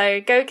well,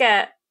 so go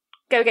get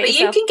But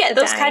yourself you can get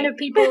those Danny. kind of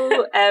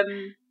people,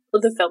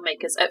 other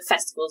filmmakers at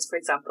festivals, for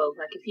example.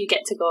 Like if you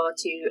get to go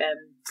to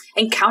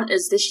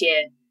Encounters this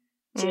year,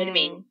 do you know what I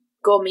mean?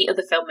 Go meet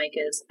other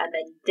filmmakers, and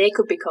then they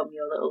could become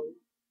your little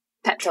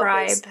pep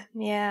talkers. Tribe,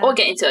 yeah. Or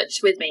get in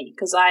touch with me,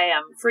 because I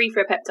am free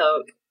for a pep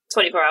talk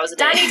 24 hours a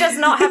day. Danny does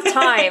not have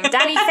time.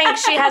 Danny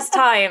thinks she has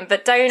time,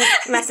 but don't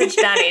message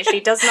Danny.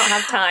 She does not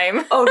have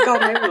time. Oh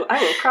God,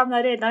 I will cram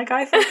that in. Like,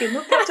 I fucking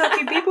love pep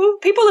talking people.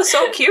 People are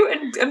so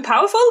cute and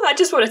powerful. I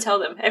just want to tell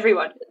them,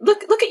 everyone,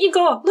 look at you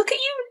go. Look at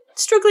you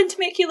struggling to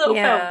make your little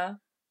film.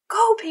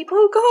 Go,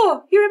 people,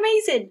 go. You're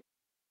amazing.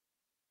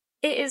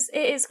 It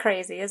is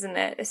crazy, isn't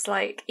it? It's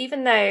like,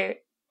 even though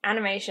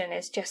animation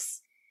is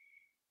just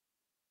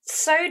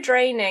so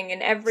draining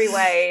in every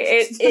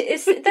way,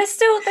 there's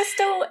still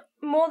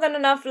more than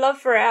enough love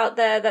for it out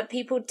there that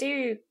people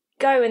do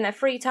go in their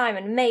free time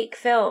and make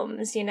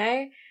films, you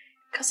know?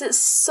 Because it's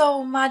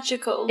so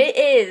magical. It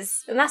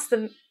is. And that's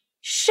the...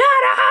 Shut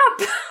up!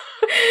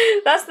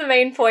 That's the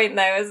main point,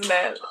 though, isn't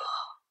it?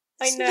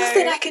 I know. There's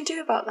nothing I can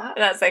do about that.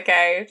 That's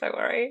okay. Don't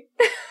worry.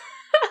 That's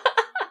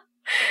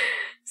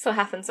what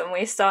happens when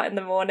we start in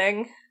the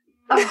morning.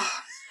 Oh.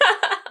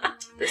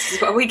 This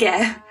is what we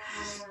get.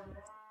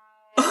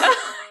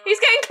 He's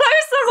getting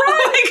closer, right?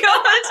 Oh my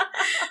God!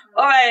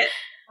 Alright,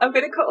 I'm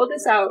going to cut all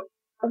this out.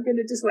 I'm going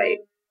to just wait.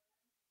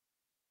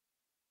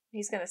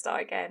 He's going to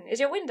start again. Is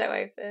your window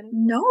open?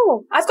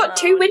 No, I've got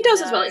two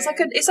windows as well. It's like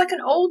an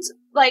old,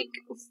 like,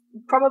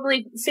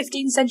 probably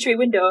 15th century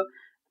window,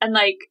 and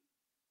like,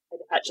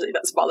 actually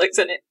that's bollocks,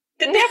 isn't it?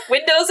 Didn't they have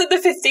windows in the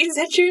 15th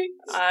century?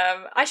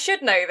 I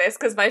should know this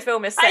because my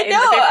film is set in the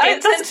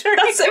 15th century.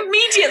 That's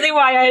immediately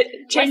why I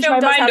changed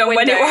my mind on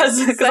when it was,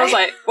 because I was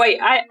like,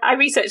 wait, I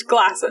researched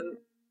glass and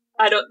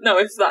I don't know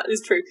if that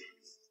is true.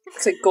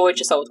 It's a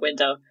gorgeous old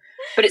window.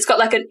 But it's got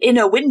like an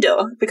inner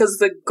window because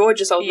the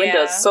gorgeous old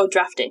window is so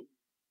drafty.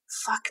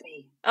 Fuck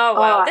me. Oh,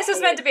 well. This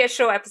was meant to be a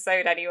short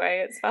episode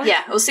anyway. It's fine.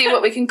 Yeah, we'll see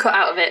what we can cut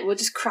out of it. We'll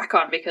just crack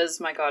on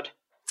because, my God.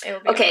 It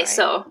will be okay, right.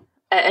 So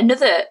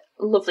another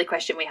lovely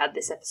question we had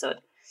this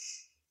episode.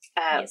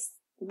 Yes.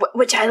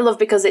 Which I love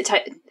because it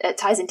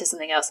ties into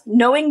something else.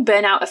 Knowing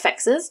burnout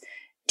affects us,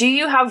 do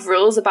you have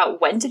rules about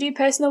when to do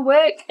personal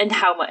work and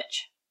how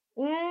much?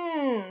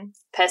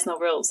 Personal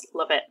rules.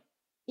 Love it.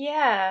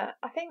 Yeah,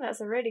 I think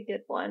that's a really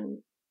good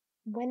one.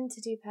 When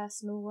to do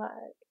personal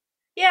work.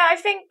 Yeah, I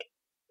think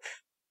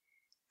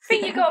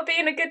you got to be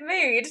in a good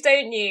mood,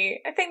 don't you?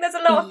 I think there's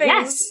a lot of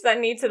things that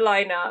need to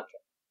line up.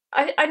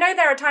 I know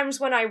there are times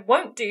when I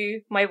won't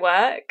do my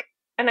work,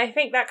 and I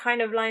think that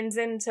kind of lines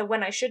into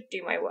when I should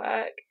do my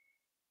work.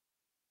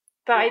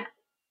 But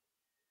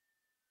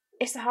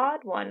it's a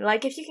hard one.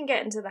 Like, if you can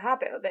get into the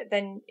habit of it,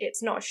 then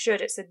it's not a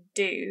should, it's a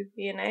do,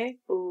 you know?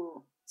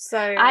 Ooh.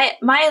 So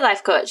my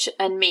life coach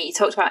and me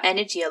talked about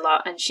energy a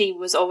lot, and she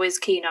was always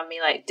keen on me,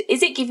 like,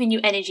 is it giving you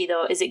energy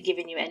though? Is it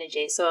giving you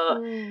energy?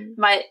 So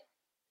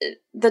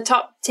the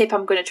top tip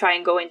I'm going to try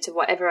and go into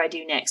whatever I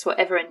do next,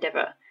 whatever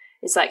endeavour,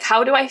 is like,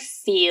 how do I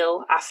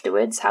feel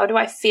afterwards? How do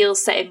I feel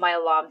setting my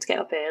alarm to get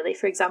up early,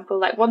 for example?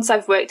 Like, once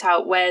I've worked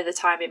out where the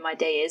time in my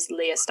day is,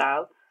 Leah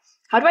style,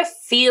 how do I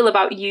feel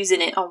about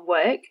using it on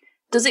work?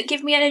 Does it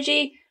give me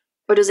energy,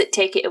 or does it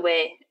take it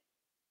away?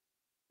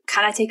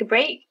 Can I take a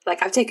break?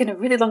 Like, I've taken a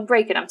really long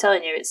break, and I'm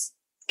telling you, it's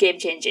game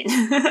changing.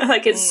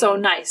 Like, it's so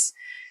nice.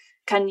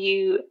 Can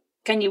you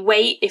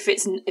wait if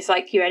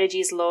like your energy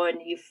is low and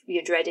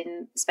you're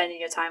dreading spending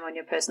your time on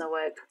your personal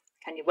work?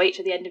 Can you wait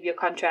to the end of your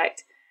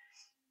contract?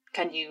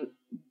 Can you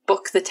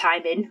book the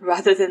time in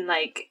rather than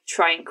like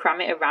try and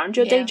cram it around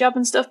your day job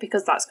and stuff,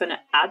 because that's going to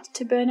add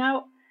to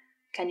burnout?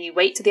 Can you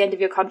wait to the end of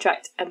your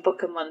contract and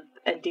book a month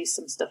and do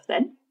some stuff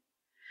then?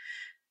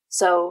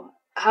 So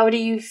how do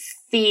you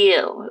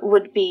feel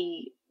would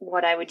be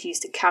what I would use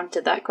to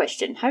counter that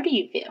question. How do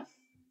you feel?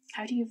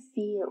 How do you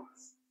feel?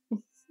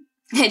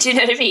 Do you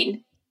know what I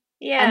mean?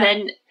 Yeah.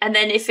 And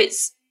then if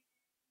it's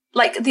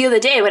like the other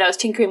day when I was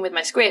tinkering with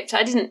my script,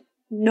 I didn't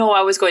know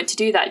I was going to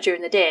do that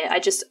during the day. I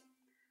just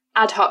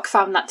ad hoc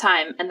found that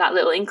time and that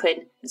little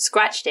inkling,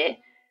 scratched it,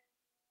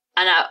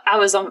 and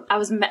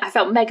I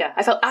felt mega.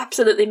 I felt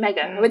absolutely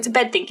mega. I went to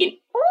bed thinking,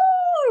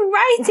 ooh,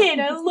 writing,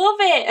 I love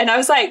it. And I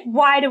was like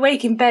wide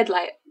awake in bed,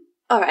 like,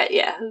 all right,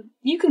 yeah,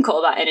 you can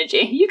call that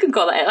energy. You can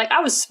call that. Like, I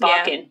was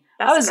sparking.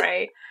 Yeah, that's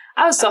great.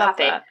 I was so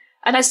happy. That.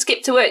 And I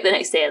skipped to work the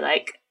next day.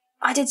 Like,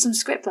 I did some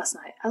script last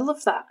night. I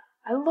love that.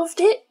 I loved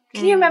it.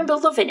 Can you remember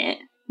loving it?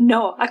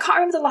 No, I can't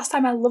remember the last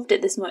time I loved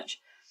it this much.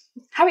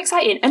 How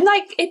exciting. And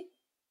like,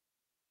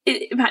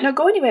 it might not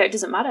go anywhere. It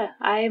doesn't matter.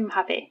 I'm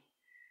happy.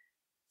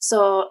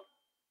 So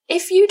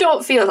if you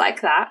don't feel like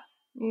that,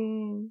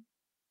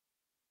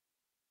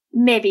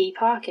 maybe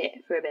park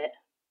it for a bit.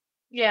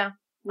 Yeah.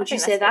 Would you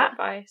say that?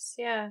 Advice,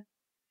 yeah.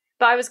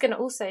 But I was going to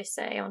also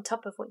say, on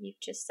top of what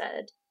you've just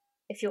said,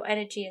 if your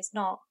energy is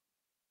not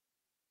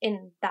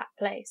in that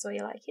place, or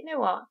you're like, you know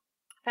what,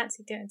 I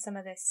fancy doing some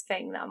of this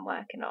thing that I'm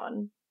working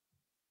on,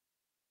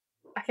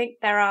 I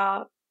think there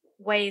are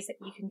ways that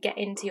you can get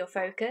into your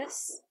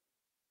focus.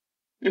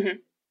 Mm-hmm.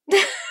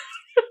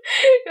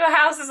 Your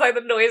house is like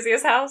the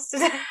noisiest house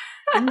today.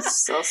 I'm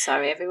so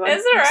sorry, everyone.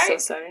 It's all right. I'm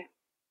so sorry.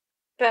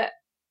 But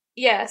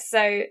yeah,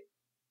 so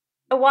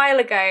a while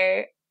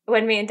ago,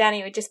 when me and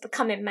Danny were just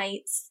becoming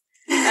mates,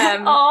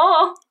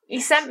 you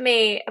sent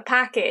me a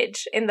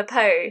package in the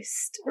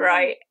post,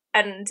 right?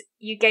 And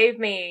you gave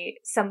me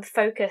some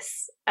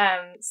focus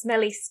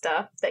smelly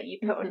stuff that you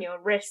put on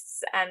your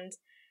wrists, and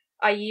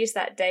I use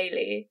that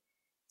daily.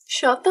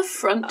 Shut the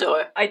front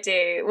door. I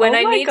do.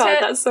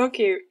 That's so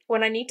cute.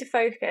 When I need to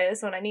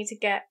focus, when I need to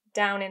get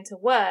down into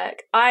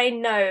work, I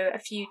know a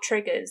few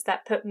triggers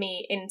that put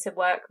me into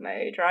work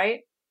mode,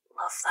 right?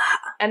 Love that.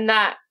 And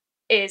that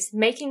is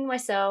making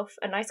myself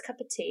a nice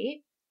cup of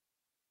tea.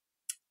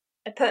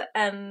 I put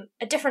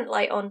a different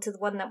light on to the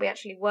one that we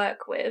actually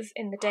work with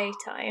in the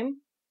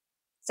daytime.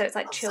 So it's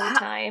like Love chill that.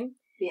 time.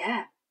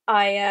 Yeah.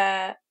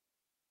 I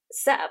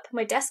set up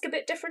my desk a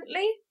bit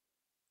differently.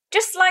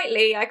 Just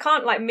slightly. I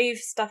can't like move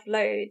stuff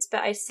loads,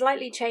 but I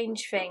slightly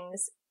change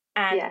things,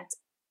 and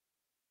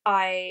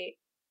I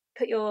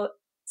put your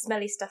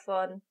smelly stuff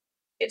on.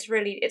 It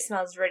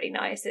smells really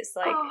nice. It's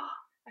like,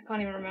 I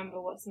can't even remember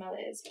what smell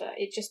it is, but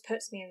it just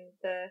puts me in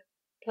the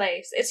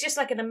place. It's just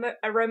like an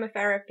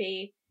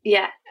aromatherapy.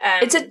 Yeah.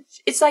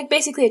 It's like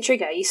basically a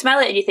trigger. You smell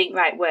it and you think,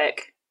 right,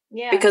 work.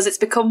 Yeah. Because it's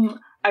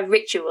become a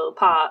ritual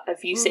part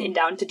of you sitting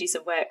down to do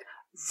some work.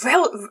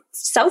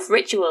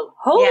 Self-ritual.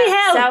 Holy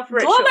hell.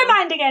 Self-ritual. Blow my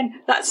mind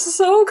again. That's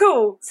so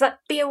cool. It's like,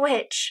 be a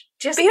witch.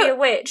 Just be a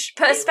witch.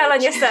 Put a spell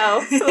on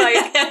yourself. Like,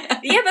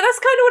 yeah, but that's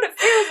kind of what it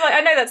feels like.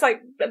 I know that's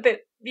like a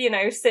bit,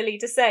 silly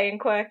to say and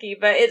quirky,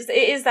 but it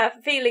is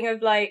that feeling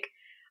of like,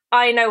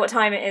 I know what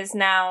time it is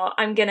now.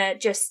 I'm gonna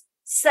just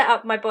set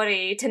up my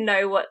body to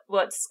know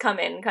what's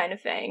coming, kind of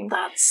thing.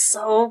 That's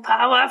so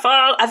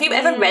powerful. Have you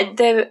ever read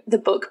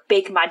the book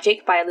Big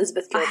Magic by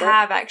Elizabeth Gilbert? I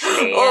have,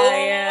 actually.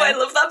 Yeah. I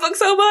love that book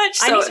so much.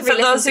 So for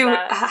those who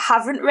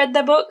haven't read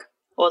the book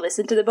or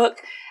listened to the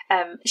book,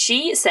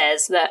 she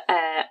says that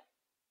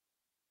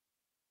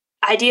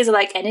ideas are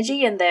like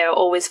energy and they're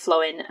always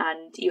flowing,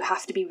 and you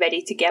have to be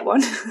ready to get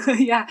one.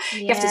 You have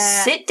to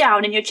sit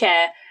down in your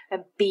chair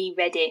and be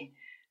ready.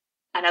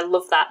 And I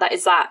love that. That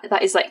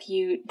is like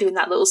you doing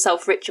that little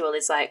self-ritual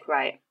is like,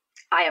 right,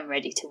 I am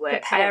ready to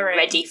work. Preparing. I am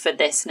ready for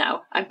this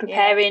now. I'm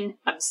preparing. Yeah.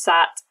 I'm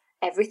sat.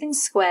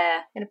 Everything's square.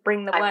 I'm going to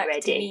bring the work ready.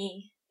 to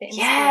me. The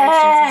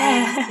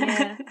inspiration to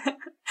me. Yeah.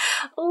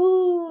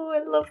 Oh,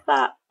 I love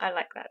that. I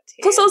like that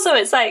too. Plus also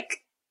it's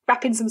like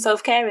wrapping some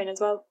self-care in as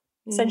well.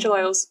 Essential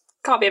oils.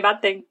 Can't be a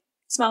bad thing.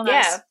 Smell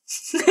nice.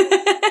 Yeah.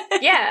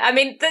 Yeah, I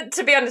mean,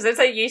 to be honest, I'm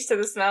so used to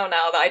the smell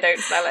now that I don't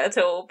smell it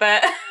at all.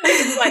 But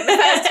it's like the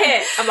first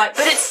hit, I'm like,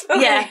 but it's,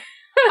 okay.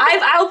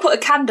 I'll put a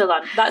candle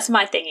on. That's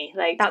my thingy.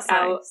 Like, That's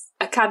nice.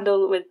 A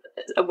candle with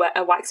a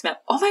wax melt.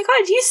 Oh my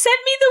god, you sent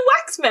me the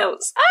wax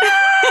melts!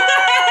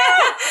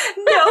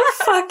 No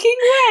fucking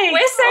way!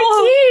 We're so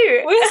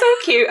cute! We're so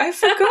cute. I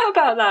forgot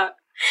about that.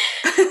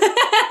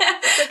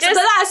 So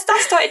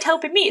that started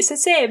helping me. It's the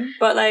same,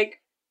 but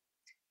like,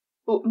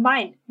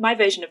 my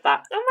version of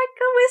that. Oh my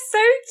god, we're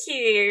so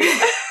cute!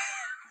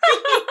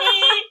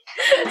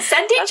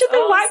 Send each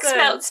other wax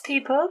melts,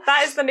 people.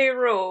 That is the new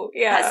rule.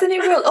 Yeah, that's the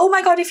new rule. Oh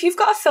my god, if you've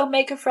got a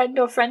filmmaker friend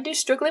or friend who's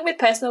struggling with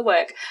personal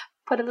work,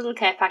 put a little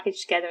care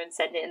package together and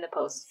send it in the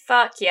post.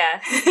 Fuck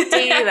yes, do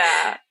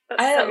that.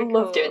 I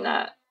love doing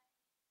that.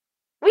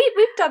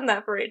 We've done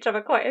that for each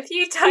other quite a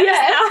few times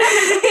now.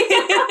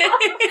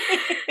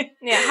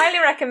 Yeah, highly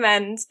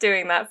recommend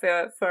doing that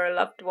for a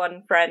loved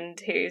one friend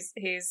who's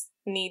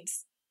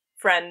needs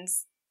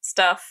friends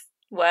stuff.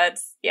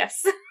 Words,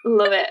 yes.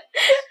 Love it.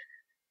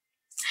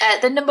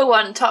 The number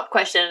one top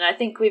question, and I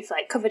think we've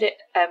like covered it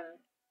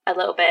a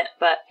little bit,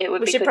 but it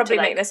would be we should good probably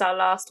to, make this our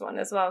last one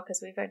as well,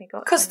 because we've only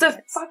got because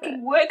the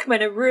fucking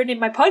workmen are ruining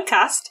my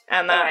podcast.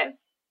 And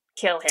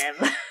kill him.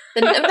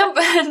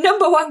 The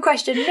number one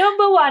question,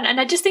 and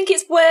I just think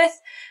it's worth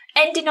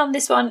ending on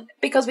this one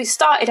because we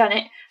started on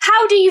it.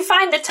 How do you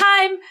find the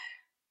time?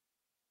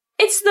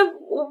 It's the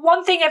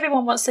one thing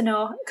everyone wants to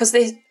know, because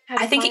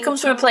I think it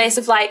comes from a place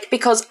of like,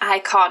 because I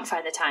can't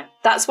find the time.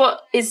 That's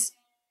what is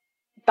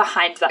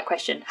behind that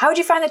question. How do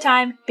you find the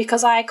time?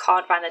 Because I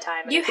can't find the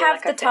time. You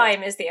have the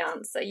time is the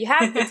answer. You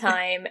have the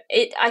time.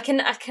 I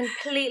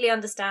completely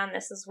understand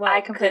this as well. I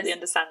completely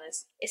understand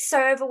this. It's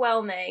so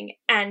overwhelming,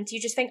 and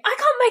you just think, I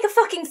can't make a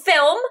fucking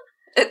film.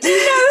 Do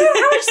you know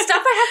how much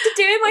stuff I have to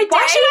do in my day?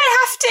 Why should I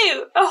have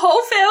to? A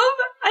whole film?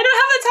 I don't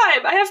have the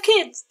time. I have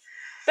kids.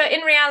 But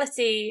in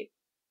reality,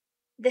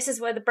 this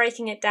is where the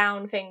breaking it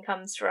down thing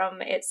comes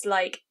from. It's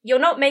like, you're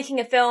not making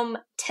a film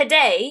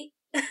today.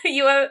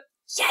 You are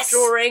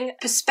drawing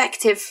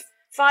perspective.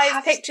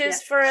 5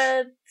 pictures for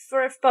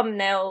a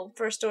thumbnail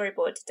for a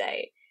storyboard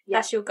today. Yeah.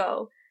 That's your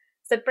goal.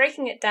 So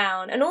breaking it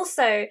down. And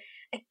also,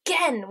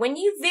 again, when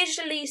you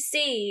visually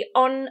see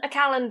on a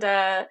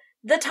calendar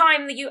the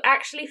time that you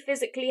actually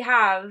physically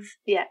have,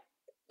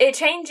 it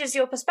changes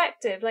your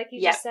perspective. Like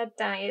you just said,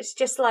 Danny. It's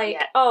just like,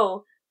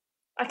 oh,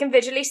 I can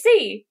visually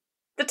see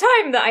the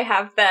time that I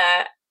have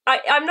there.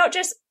 I'm not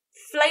just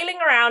flailing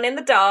around in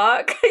the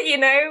dark, you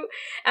know?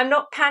 I'm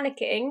not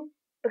panicking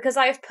because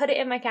I've put it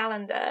in my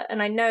calendar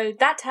and I know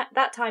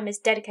that time is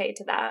dedicated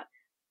to that.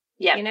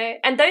 Yeah. You know?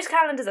 And those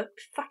calendars are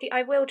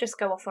I will just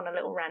go off on a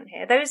little rant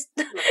here. Those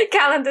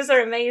calendars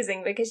are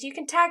amazing because you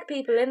can tag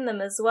people in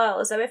them as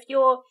well. So if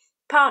your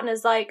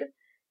partner's like,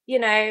 you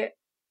know,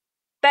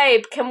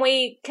 babe,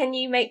 can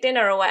you make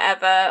dinner or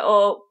whatever?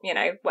 Or, you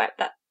know,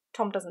 that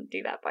Tom doesn't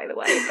do that, by the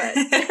way,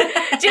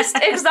 but just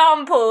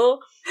example,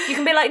 you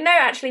can be like, no,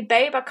 actually,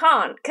 babe, I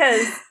can't,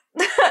 because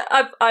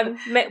I'm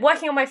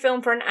working on my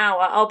film for an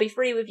hour. I'll be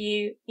free with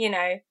you, you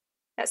know,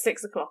 at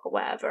 6 o'clock or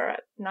whatever,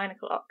 at 9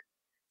 o'clock.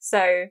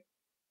 So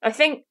I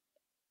think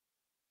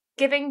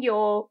giving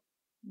your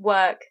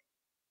work,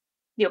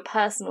 your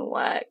personal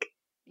work,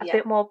 a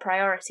bit more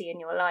priority in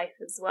your life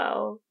as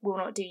well will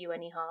not do you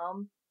any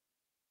harm.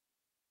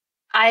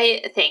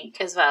 I think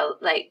as well,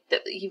 like,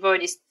 you've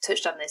already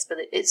touched on this, but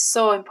it's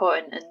so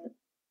important, and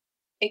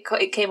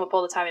it came up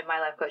all the time in my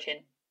life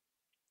coaching.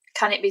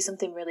 Can it be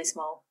something really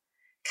small?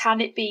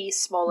 Can it be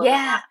smaller than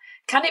that?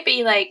 Can it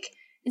be like,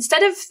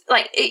 instead of,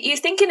 like, you're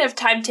thinking of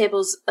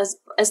timetables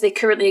as they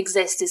currently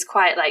exist is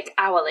quite, like,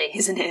 hourly,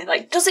 isn't it?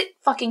 Like, does it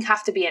fucking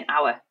have to be an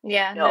hour?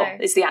 Yeah, no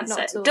is the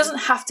answer. It doesn't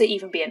have to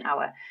even be an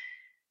hour.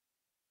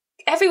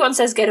 Everyone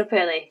says get up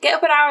early. Get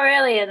up an hour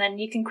early and then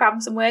you can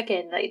cram some work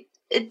in. Like,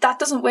 that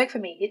doesn't work for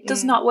me. It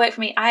does not work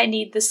for me. I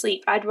need the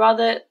sleep. I'd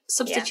rather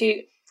substitute.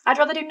 Yeah. I'd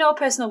rather do no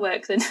personal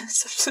work than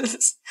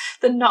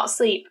not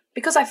sleep,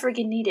 because I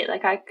friggin' need it.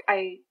 Like,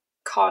 I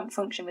can't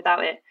function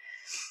without it.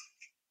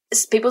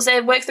 People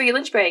say work through your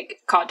lunch break.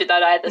 Can't do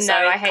that either. No,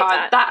 I hate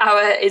that. That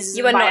hour is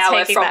you are my not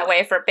hour taking that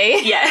away from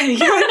me. Yeah,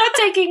 you're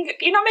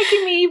not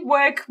making me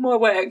work more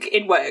work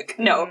in work.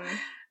 No.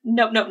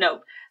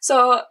 No.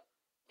 So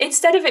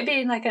instead of it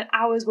being like an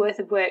hour's worth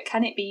of work,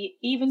 can it be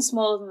even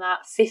smaller than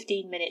that,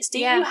 15 minutes? Do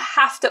you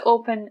have to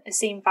open a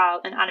scene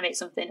file and animate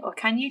something, or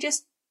can you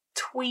just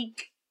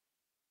tweak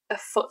a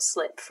foot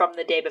slip from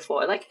the day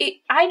before? Like,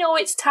 I know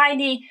it's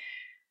tiny,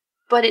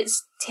 but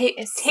it's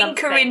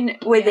tinkering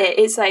with it.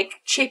 It's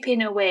like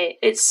chipping away.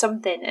 It's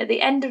something. At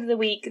the end of the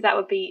week, that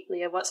would be,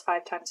 Leah, what's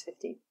 5 times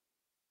 15?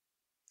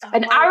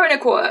 An hour and a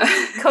quarter.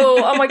 Cool.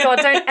 Oh my god,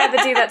 don't ever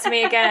do that to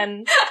me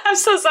again. I'm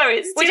so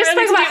sorry. We just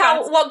spoke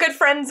about what good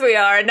friends we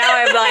are, and now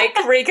I'm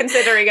like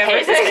reconsidering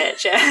everything.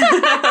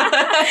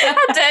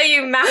 How dare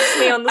you max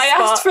me on the spot?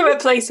 I asked from a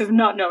place of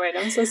not knowing.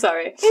 I'm so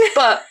sorry.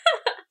 But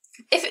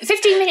if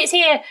 15 minutes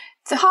here,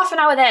 so half an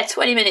hour there,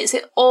 20 minutes,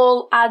 it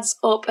all adds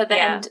up at the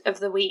end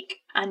of the week,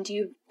 and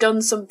you've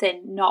done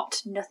something,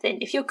 not nothing.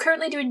 If you're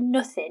currently doing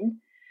nothing,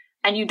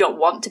 and you don't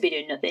want to be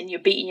doing nothing,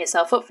 you're beating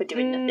yourself up for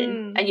doing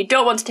nothing, and you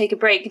don't want to take a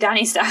break,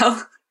 Danny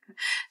style.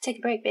 Take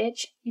a break,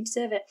 bitch. You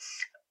deserve it.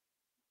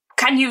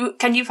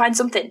 can you find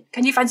something?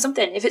 Can you find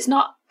something? If it's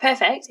not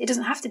perfect, it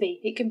doesn't have to be.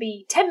 It can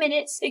be 10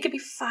 minutes. It could be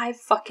 5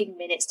 fucking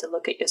minutes to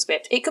look at your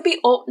script. It could be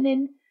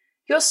opening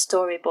your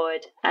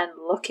storyboard and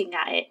looking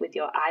at it with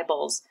your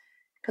eyeballs,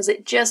 because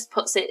it just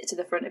puts it to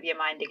the front of your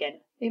mind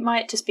again. It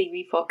might just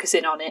be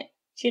refocusing on it.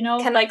 Do you know?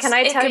 Can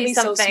I tell you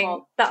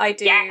something that I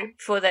do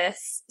for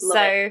this?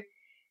 Love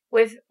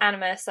with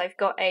Animus, I've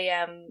got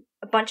a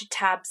bunch of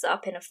tabs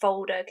up in a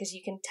folder, because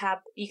you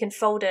can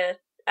folder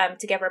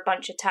together a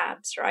bunch of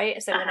tabs,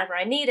 right? So whenever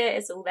I need it,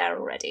 it's all there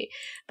already.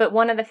 But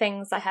one of the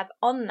things I have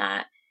on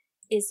that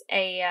is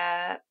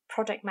a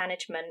project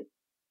management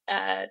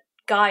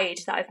guide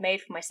that I've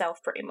made for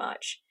myself, pretty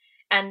much.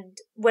 And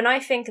when I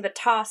think of a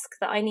task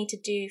that I need to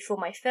do for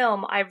my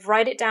film, I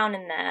write it down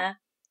in there.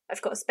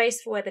 I've got a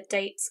space for where the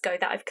dates go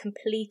that I've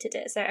completed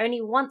it. So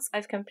only once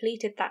I've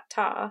completed that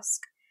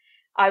task,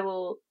 I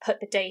will put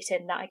the date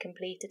in that I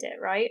completed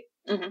it, right?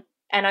 Mm-hmm.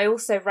 And I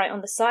also write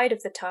on the side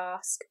of the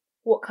task,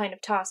 what kind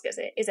of task is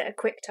it? Is it a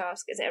quick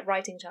task? Is it a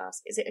writing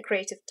task? Is it a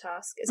creative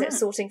task? Is it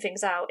sorting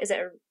things out? Is it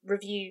a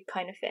review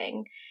kind of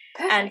thing?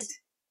 Perfect. And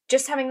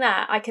just having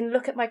that, I can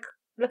look at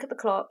the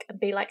clock and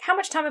be like, how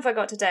much time have I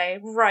got today?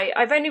 Right,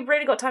 I've only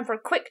really got time for a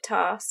quick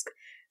task,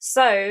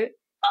 so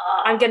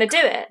I'm going to do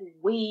it.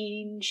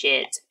 Queen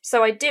shit.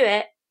 So I do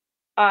it,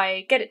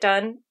 I get it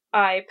done,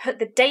 I put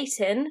the date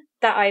in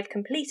that I've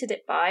completed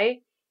it by,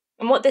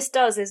 and what this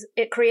does is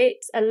it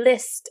creates a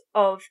list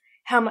of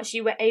how much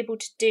you were able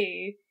to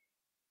do,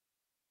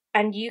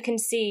 and you can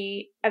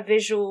see a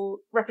visual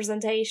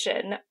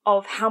representation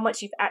of how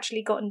much you've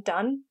actually gotten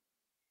done,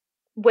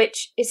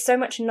 which is so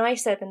much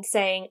nicer than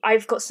saying,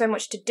 I've got so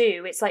much to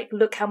do. It's like,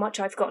 look how much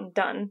I've gotten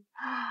done,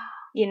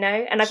 you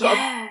know? And I've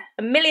got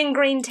a million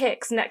green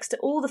ticks next to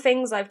all the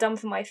things I've done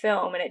for my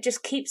film, and it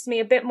just keeps me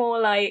a bit more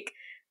like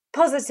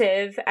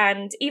positive,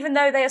 and even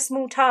though they are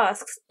small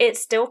tasks, it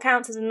still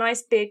counts as a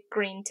nice big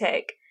green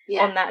tick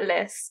on that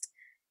list,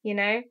 you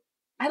know?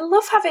 I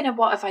love having a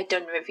what have I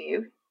done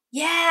review.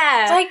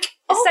 Yeah. Like,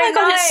 oh my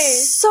god,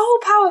 it's so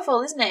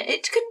powerful, isn't it?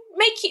 It can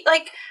make you,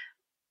 like,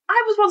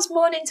 I was once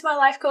moaning to my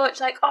life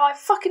coach, like, oh, I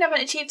fucking haven't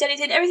achieved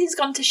anything, everything's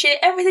gone to shit,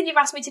 everything you've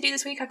asked me to do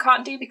this week I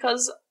can't do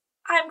because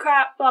I'm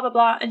crap, blah, blah,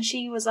 blah. And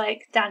she was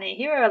like, Danny,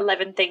 here are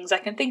 11 things I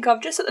can think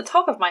of just at the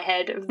top of my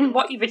head of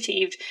what you've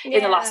achieved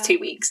in the last 2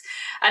 weeks.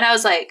 And I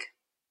was like,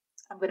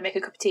 I'm going to make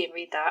a cup of tea and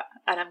read that,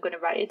 and I'm going to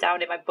write it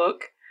down in my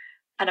book,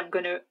 and I'm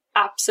going to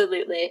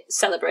absolutely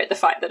celebrate the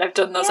fact that I've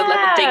done those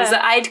 11 things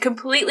that I'd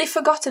completely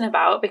forgotten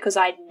about because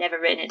I'd never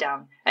written it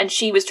down. And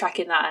she was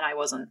tracking that and I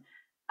wasn't.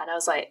 And I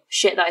was like,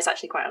 shit, that is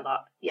actually quite a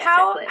lot. Yeah,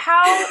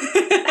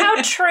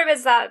 how true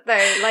is that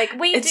though? Like,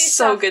 it's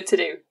so good to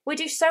do. We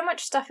do so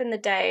much stuff in the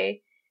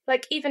day,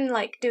 like even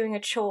like doing a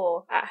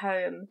chore at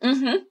home,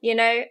 you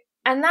know,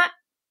 and that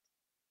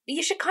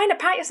you should kind of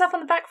pat yourself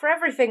on the back for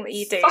everything that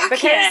you do,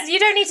 because you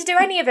don't need to do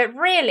any of it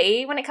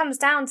really when it comes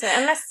down to it,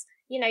 unless,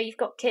 you know, you've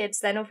got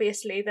kids, then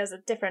obviously there's a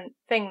different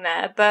thing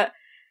there. But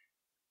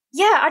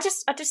yeah, I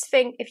just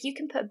think if you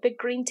can put a big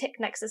green tick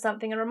next to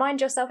something and remind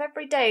yourself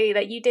every day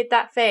that you did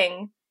that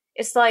thing,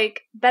 it's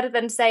like better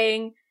than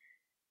saying,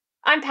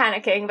 I'm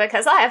panicking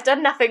because I have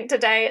done nothing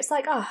today. It's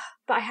like, oh,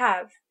 but I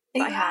have.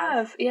 I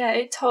have. Yeah,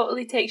 it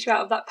totally takes you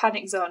out of that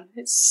panic zone.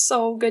 It's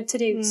so good to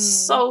do.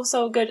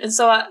 So good. And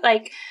so,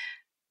 like,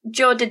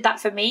 Joe did that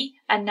for me,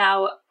 and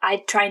now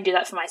I try and do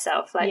that for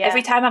myself. Like,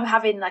 every time I'm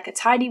having, like, a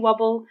tiny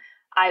wobble,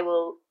 I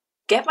will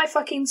get my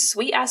fucking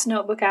sweet-ass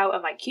notebook out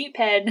and my cute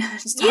pen and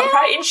start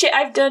writing shit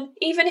I've done,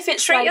 even if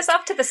it's Treat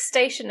yourself to the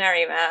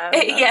stationery, man.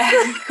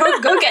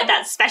 Go get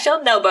that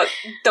special notebook.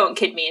 Don't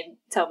kid me and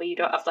tell me you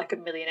don't have, like, a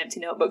million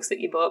empty notebooks that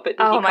you bought but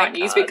that you can't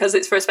use because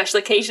it's for a special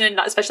occasion and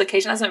that special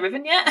occasion hasn't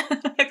arrived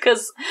yet.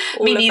 Because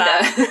me neither.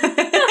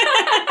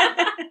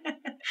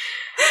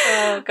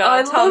 Oh,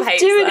 God, Tom love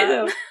hates doing that. it,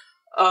 though.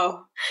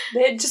 Oh,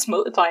 they're just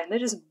multiplying. They're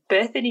just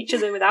birthing each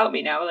other without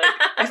me now. Like,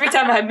 every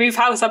time I move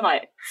house, I'm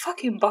like,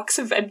 fucking box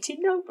of empty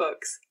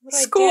notebooks.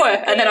 Score!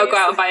 And then I'll go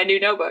out and buy a new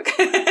notebook.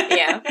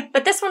 Yeah.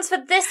 But this one's for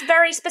this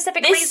very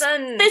specific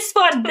reason. This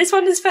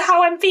one is for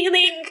how I'm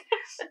feeling.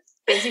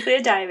 Basically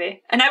a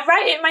diary. And I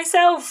write it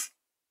myself.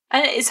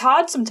 And it's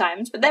hard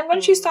sometimes, but then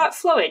once you start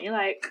flowing, you're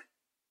like,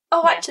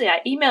 oh, actually, I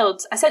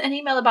sent an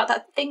email about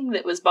that thing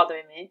that was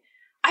bothering me.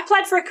 I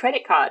applied for a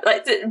credit card.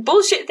 Like,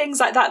 bullshit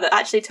things like that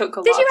actually took a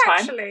lot of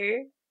time. Did you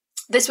actually?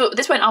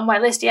 This went on my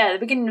list, at the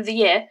beginning of the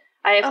year.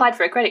 I applied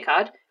for a credit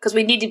card because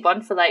we needed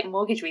one for, like,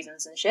 mortgage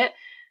reasons and shit.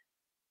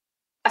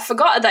 I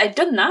forgot that I'd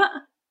done that,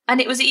 and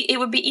it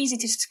would be easy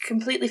to just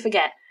completely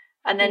forget.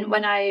 And then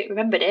when I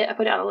remembered it, I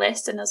put it on a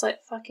list, and I was like,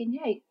 fucking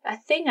yay, a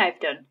thing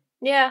I've done.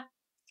 Yeah.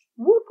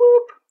 Whoop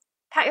whoop.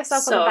 Pat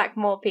yourself on the back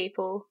more,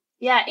 people.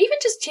 Yeah, even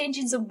just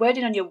changing some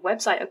wording on your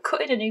website or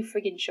cutting a new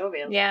friggin'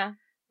 showreel. Yeah.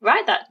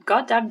 Write that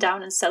goddamn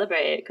down and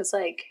celebrate it, because,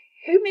 like,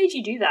 who made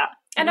you do that?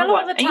 And a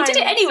lot of the times, and you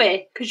did it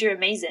anyway, because you're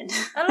amazing.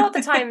 A lot of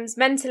the times,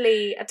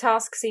 mentally, a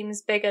task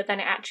seems bigger than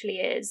it actually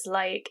is.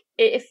 Like,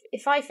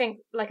 if I think,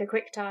 like, a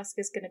quick task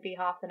is going to be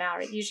half an hour,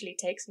 it usually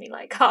takes me,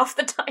 like, half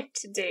the time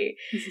to do,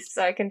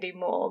 so I can do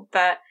more.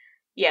 But,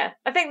 yeah,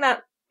 I think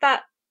that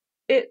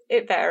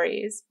it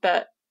varies,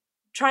 but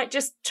try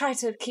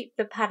to keep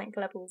the panic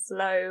levels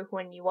low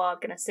when you are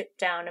going to sit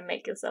down and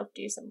make yourself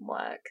do some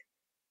work.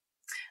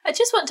 I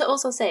just want to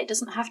also say it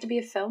doesn't have to be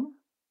a film.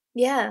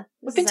 Yeah.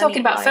 We've been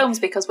talking about films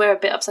because we're a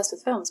bit obsessed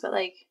with films, but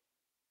like,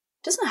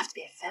 it doesn't have to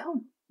be a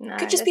film. No, it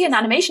could just be an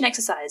animation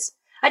exercise.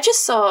 I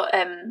just saw,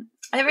 I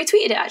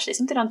retweeted it actually,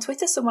 something on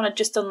Twitter. Someone had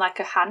just done like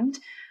a hand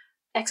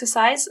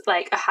exercise,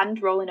 like a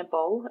hand rolling a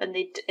ball, and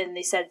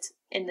they said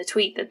in the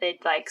tweet that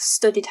they'd like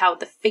studied how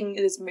the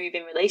fingers move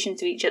in relation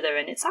to each other,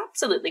 and it's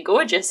absolutely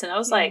gorgeous. And I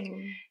was like,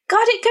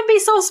 God, it can be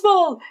so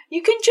small.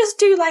 You can just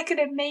do like an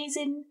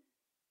amazing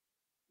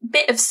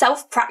bit of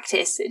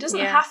self-practice. It doesn't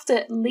have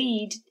to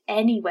lead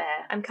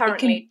anywhere. I'm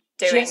currently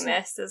doing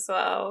this as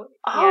well.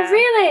 Oh,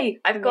 really?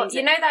 I've got,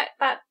 you know,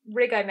 that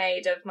rig I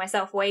made of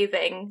myself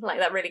waving, like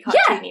that really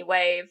cartoony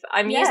wave.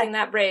 I'm using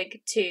that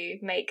rig to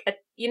make a,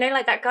 you know,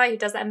 like that guy who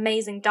does that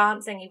amazing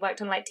dancing. He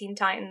worked on like Teen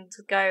Titans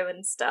Go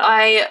and stuff.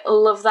 I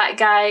love that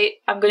guy.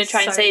 I'm going to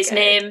try and say his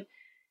name.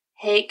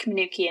 Hayek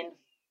Manoukian.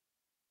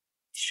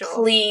 Sure.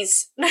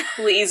 Please,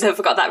 I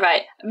forgot that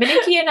right.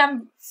 Manoukian,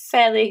 I'm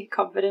fairly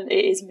confident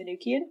it is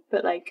Manoukian,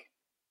 but like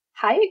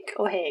Hayek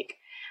or Hayek?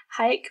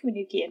 Hayek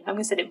Manoukian. I'm going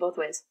to say it both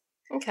ways.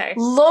 Okay.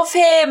 Love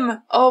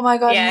him. Oh my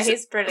god,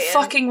 he's brilliant.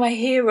 Fucking my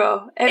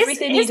hero.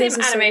 Everything he does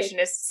animation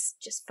is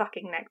just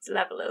fucking next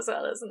level as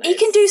well, isn't it? He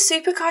can do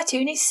super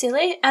cartoony,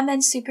 silly, and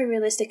then super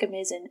realistic,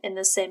 amazing in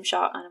the same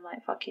shot, and I'm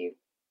like, fuck you.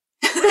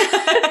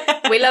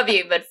 We love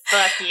you, but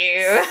fuck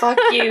you. Fuck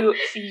you.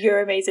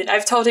 You're amazing.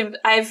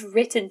 I've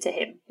written to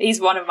him.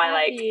 He's one of my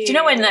like. Do you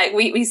know when like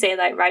we say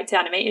like write to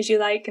animators you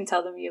like and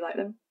tell them you like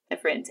them?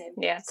 I've written to him.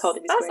 Yes. Told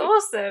him that's great.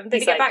 Awesome. Did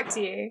he get back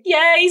to you?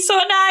 Yeah, he's so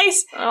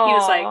nice. Aww. He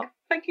was like,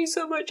 thank you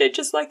so much. I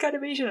just like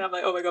animation. And I'm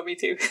like, oh my god, me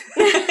too.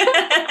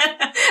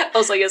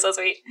 Also, you're so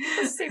sweet.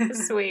 That's super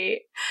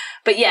sweet.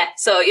 But yeah,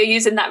 so you're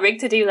using that rig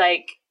to do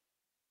like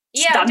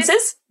dances?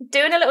 Just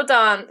doing a little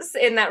dance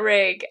in that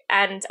rig,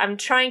 and I'm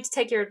trying to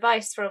take your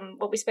advice from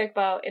what we spoke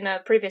about in a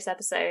previous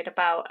episode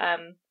about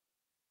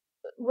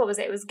what was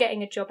it? It was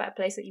getting a job at a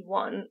place that you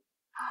want.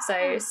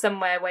 So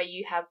somewhere where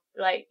you have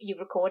like you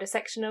record a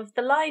section of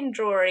the line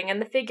drawing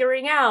and the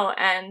figuring out,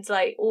 and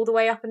like all the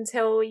way up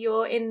until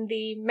you're in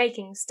the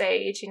making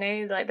stage, you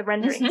know, like the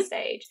rendering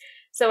stage.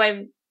 So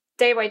I'm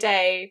day by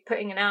day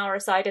putting an hour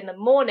aside in the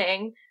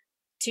morning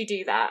to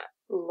do that.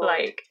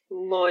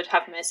 Lord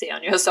have mercy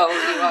on your soul.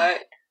 You are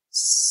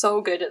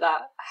so good at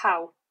that.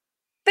 How?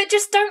 But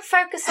just don't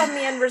focus on the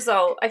end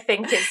result, I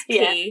think is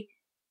key.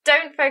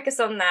 Don't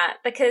focus on that,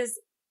 because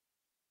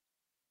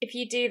if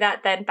you do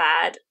that, then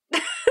bad.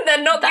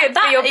 They're not good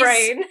for your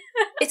brain.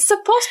 It's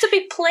supposed to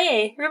be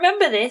play.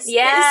 Remember this?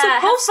 Yeah,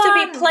 it's supposed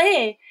to be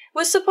play.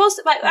 We're supposed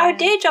to, like, our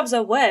day jobs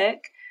are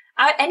work.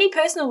 Any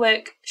personal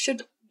work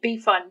should be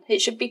fun.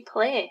 It should be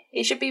play.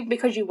 It should be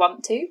because you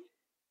want to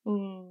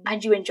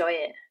and you enjoy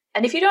it.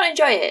 And if you don't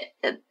enjoy it,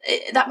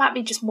 that might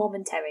be just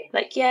momentary.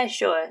 Like, yeah,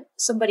 sure,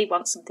 somebody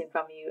wants something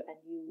from you and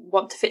you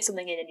want to fit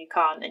something in and you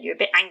can't, and you're a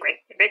bit angry,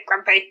 a bit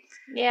grumpy.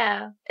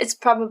 Yeah. It's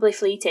probably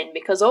fleeting,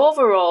 because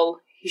overall,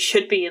 you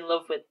should be in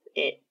love with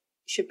it.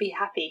 You should be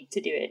happy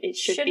to do it. It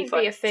should be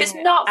fun. Be a thing if it's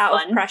not out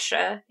fun, of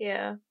pressure,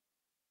 yeah.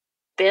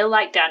 Bail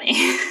like Danny.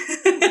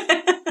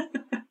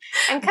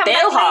 And come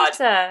bail back hard.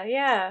 Later.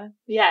 Yeah.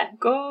 Yeah,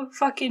 go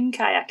fucking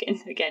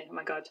kayaking again. Oh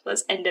my god,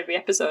 let's end every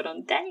episode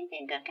on Danny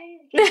can go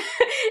kayaking.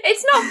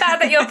 It's not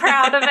bad that you're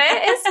proud of it.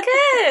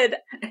 It's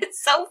good.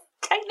 It's so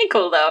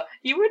technical though.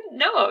 You wouldn't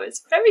know.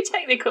 It's very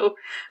technical.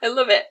 I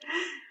love it.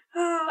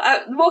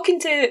 Walking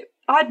to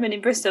Ardman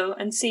in Bristol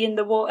and seeing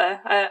the water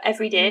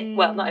every day.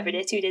 Well, not every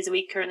day, 2 days a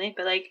week currently,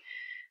 but like,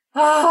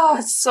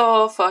 it's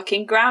so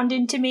fucking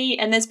grounding to me.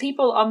 And there's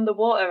people on the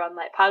water on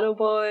like paddle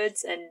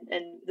boards, and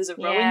there's a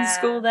rowing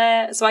school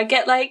there. So I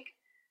get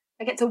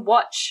to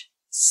watch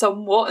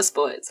some water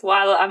sports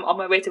while I'm on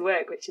my way to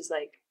work, which is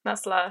like,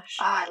 that's lush.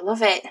 Oh, I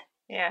love it.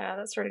 Yeah,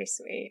 that's really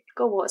sweet.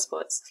 Go water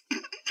sports.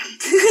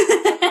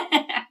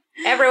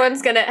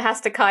 Everyone's has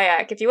to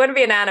kayak. If you want to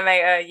be an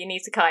animator, you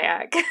need to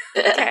kayak.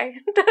 Okay.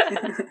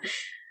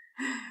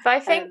 But I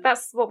think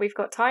that's what we've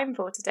got time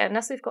for today,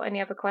 unless we've got any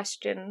other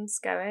questions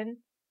going.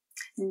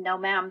 No,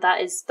 ma'am.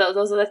 That is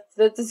those are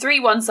the three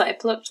ones that I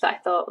plucked that I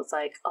thought was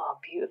like, oh,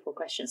 beautiful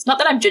questions. Not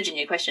that I'm judging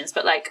your questions,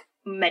 but like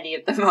many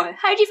of them are,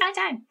 how do you find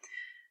time?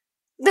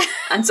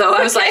 And so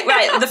I was like,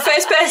 right, the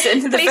first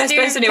person who asked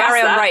carry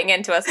on that, writing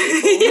into us,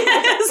 people.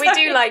 Yes, we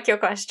do like your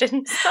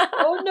questions.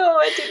 Oh no,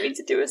 I didn't mean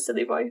to do a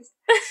silly voice.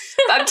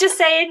 But I'm just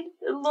saying,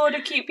 a load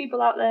of cute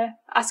people out there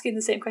asking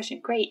the same question.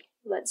 Great.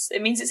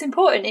 It means it's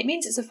important. It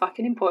means it's a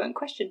fucking important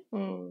question.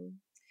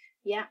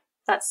 Yeah,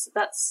 that's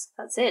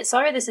it.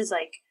 Sorry, this is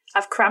like,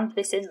 I've crammed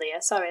this in,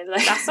 Leah. Sorry.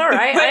 Like, that's all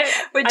right.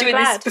 We're doing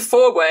this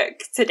before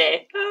work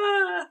today.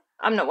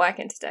 I'm not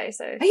working today,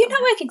 so... Are you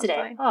not working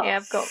today? Oh, yeah,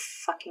 I've got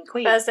fucking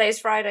queen. Thursdays,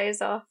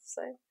 Fridays off,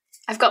 so...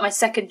 I've got my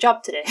second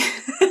job today.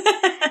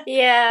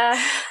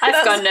 Yeah.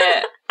 I've gone...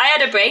 I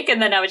had a break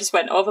and then I just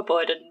went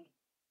overboard and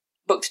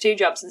booked 2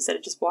 jobs instead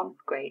of just 1.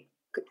 Great.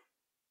 Good.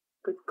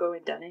 Good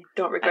going, Danny.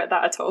 Don't regret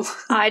that at all.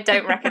 I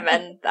don't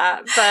recommend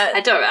that,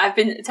 but I've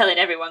been telling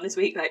everyone this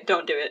week, like,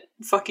 don't do it.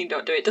 Fucking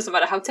don't do it. Doesn't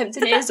matter how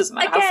tempting it is. Doesn't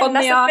matter how fun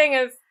they are. That's the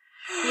thing of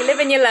you live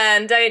and you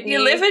learn, don't you?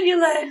 You live and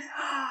you learn.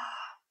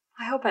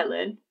 I hope I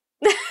learn.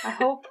 I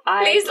hope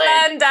I Please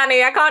learn,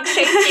 Danny. I can't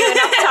shake you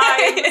enough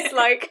times.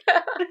 Like,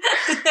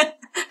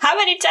 how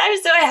many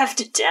times do I have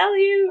to tell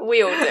you?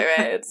 We all do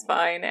it. It's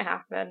fine. It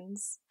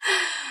happens.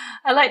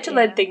 I like to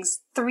learn things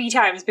 3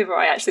 times before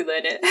I actually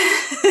learn it.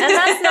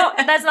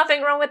 And there's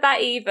nothing wrong with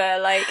that either.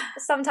 Like,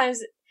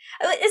 sometimes,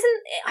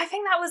 I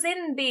think that was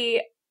in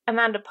the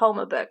Amanda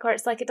Palmer book, where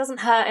it's like, it doesn't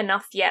hurt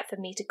enough yet for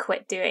me to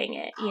quit doing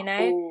it, you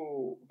know?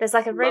 Ooh, there's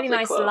like a really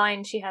nice quote.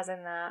 line she has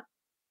in that,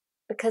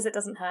 because it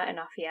doesn't hurt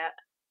enough yet.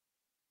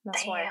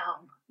 That's why.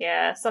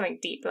 Yeah, something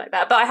deep like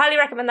that. But I highly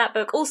recommend that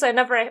book. Also,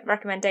 another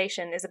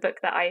recommendation is a book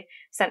that I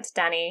sent to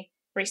Danny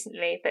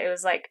recently, but it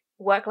was like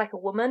Work Like a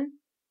Woman.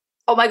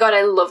 Oh my god,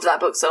 I loved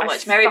that book so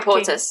much. Mary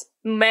Portas.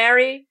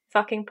 Mary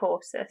fucking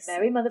Portas.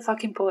 Mary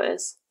motherfucking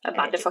Portas.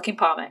 Amanda fucking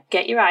Palmer.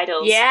 Get your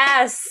idols.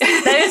 Yes!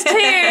 Those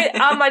 2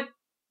 are my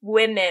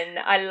women.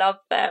 I love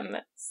them.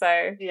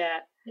 So, yeah.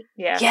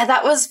 Yeah,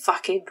 that was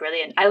fucking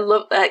brilliant. I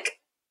love, like...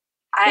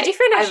 Did you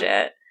finish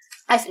it?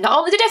 Not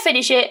only did I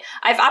finish it,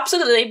 I've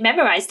absolutely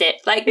memorised it.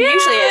 Like,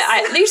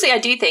 usually I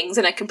do things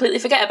and I completely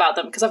forget about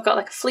them because I've got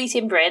like a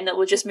fleeting brain that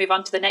will just move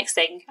on to the next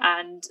thing,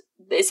 and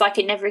it's like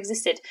it never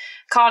existed.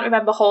 Can't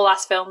remember whole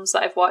ass films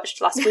that I've watched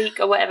last week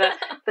or whatever.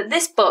 But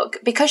this book,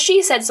 because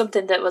she said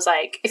something that was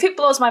like, if it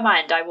blows my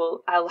mind,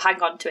 I'll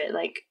hang on to it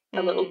like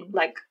a little,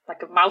 like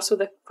a mouse with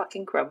a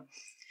fucking crumb.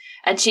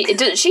 And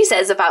she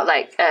says about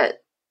like,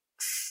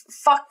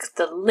 fuck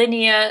the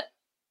linear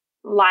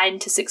line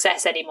to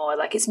success anymore.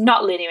 Like, it's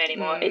not linear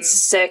anymore. It's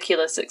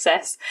circular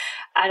success.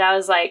 And I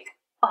was like,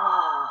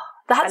 oh,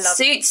 that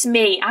suits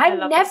me.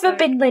 I've never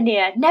been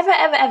linear. Never,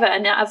 ever, ever.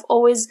 And I've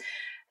always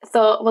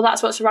thought, well,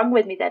 that's what's wrong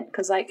with me then.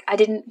 Because, like, I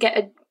didn't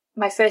get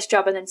my first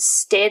job and then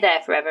stay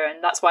there forever.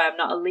 And that's why I'm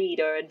not a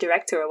lead or a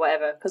director or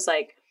whatever. Because,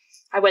 like,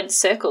 I went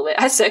circle.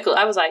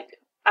 I was like,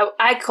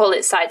 I call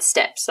it side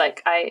steps.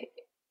 Like, I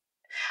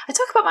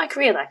talk about my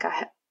career like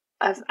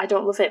I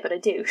don't love it, but I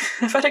do.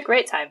 I've had a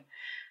great time.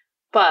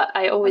 But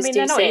I always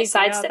do say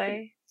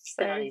sidestepping.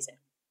 They're not easy.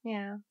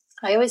 Yeah.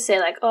 I always say,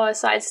 like, oh,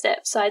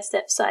 sidestep,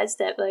 sidestep,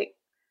 sidestep. Like,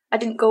 I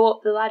didn't go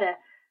up the ladder.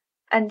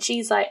 And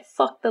she's like,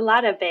 fuck the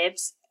ladder,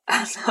 babes.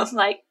 And I'm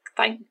like,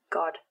 thank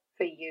God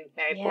for you,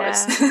 Mary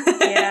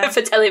Portas,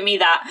 for telling me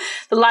that.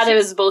 The ladder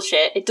is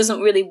bullshit. It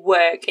doesn't really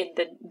work in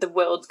the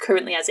world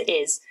currently as it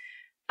is.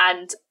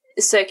 And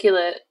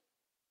circular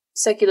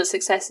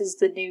success is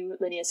the new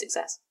linear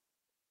success.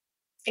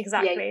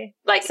 Exactly.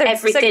 Yeah, like,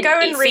 everything, go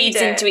and it feeds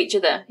into each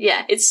other.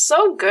 Yeah, it's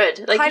so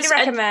good. Like, highly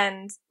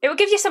recommend. It will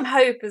give you some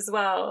hope as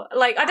well.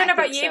 Like, I don't know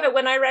about you, but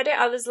when I read it,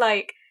 I was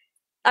like,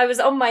 I was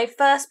on my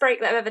first break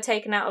that I've ever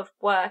taken out of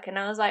work, and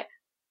I was like,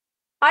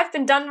 I've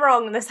been done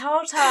wrong this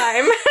whole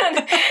time.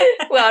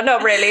 Well,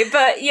 not really,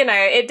 but, you know,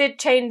 it did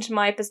change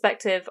my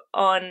perspective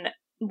on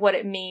what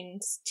it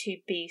means to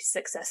be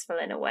successful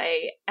in a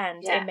way,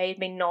 and it made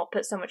me not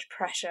put so much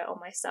pressure on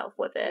myself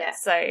with it. Yeah.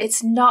 So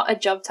it's not a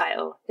job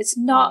title, it's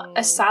not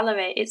a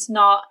salary, it's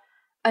not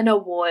an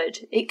award.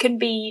 It can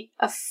be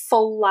a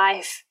full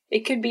life.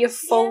 It can be a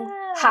full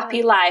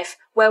happy life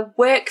where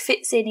work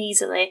fits in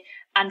easily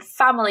and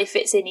family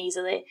fits in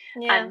easily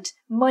and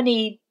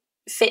money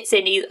fits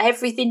in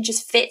everything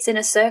just fits in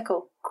a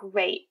circle.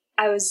 Great.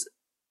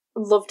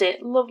 Loved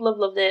it,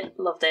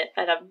 loved it.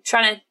 And I'm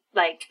trying to,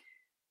 like,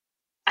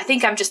 I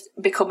think I'm just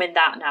becoming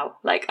that now.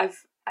 Like, I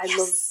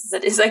love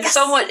that it's like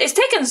so much, it's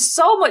taken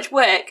so much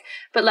work,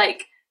 but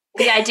like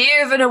the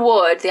idea of an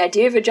award, the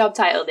idea of a job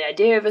title, the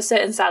idea of a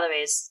certain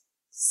salary is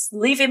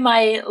leaving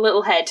my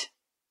little head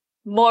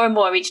more and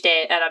more each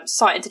day, and I'm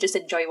starting to just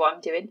enjoy what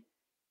I'm doing.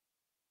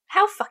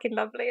 How fucking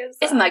lovely is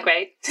that? Isn't that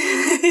great?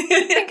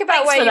 Think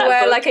about where you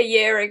were like a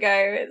year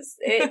ago.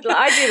 Like,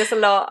 I do this a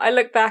lot. I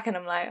look back and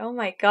I'm like, oh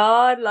my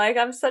God, like,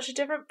 I'm such a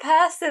different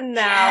person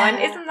now. And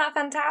isn't that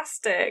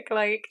fantastic?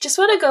 Like, just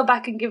want to go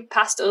back and give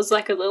past us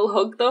like a little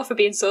hug though, for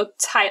being so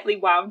tightly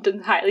wound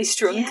and tightly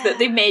strung that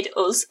they made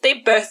us, they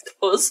birthed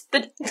us,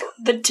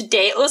 the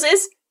today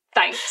us's.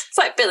 Thanks. It's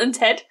like Bill and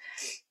Ted.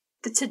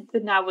 The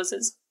now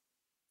us's.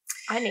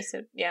 I need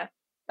to,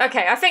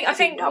 Okay, I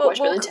think not watch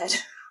Bill and Ted.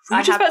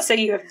 I'm just about to say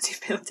you haven't seen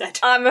Bill and Ted.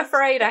 I'm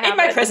afraid I haven't. In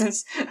my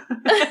presence.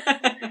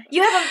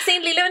 You haven't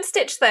seen Lilo and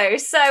Stitch though,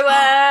 so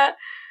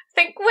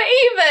think we're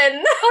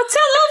even. Oh,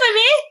 tell over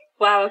me.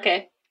 Wow,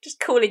 okay. Just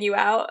calling you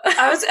out.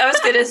 I was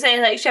gonna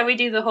say, like, shall we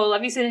do the whole,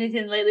 have you seen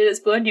anything lately that's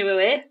blown you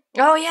away?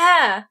 Oh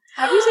yeah.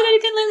 Have you seen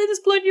anything lately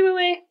that's blown you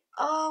away?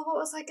 Oh, what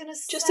was I gonna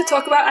say? Just to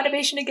talk about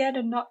animation again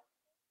and not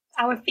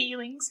our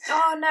feelings.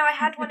 Oh no, I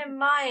had one in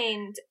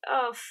mind.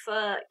 Oh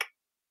fuck.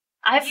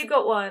 You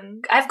got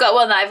one? I've got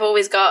one that I've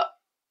always got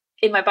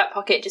in my back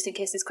pocket just in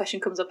case this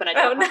question comes up and I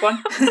don't have one.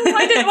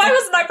 Why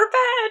wasn't I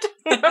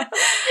prepared?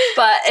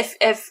 But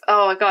if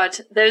oh my God,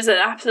 there's an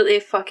absolutely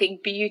fucking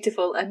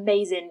beautiful,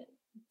 amazing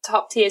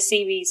top tier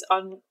series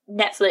on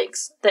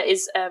Netflix that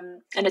is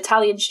an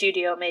Italian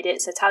studio made it.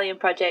 It's an Italian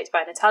project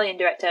by an Italian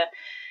director.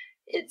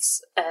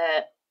 It's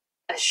a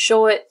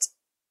short,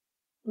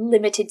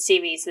 limited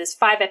series. There's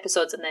 5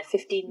 episodes and they're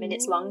 15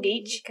 minutes long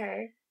each.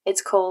 Okay.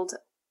 It's called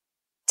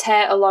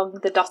Tear Along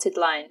the Dotted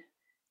Line.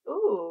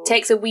 Ooh.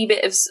 Takes a wee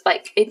bit of,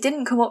 like, it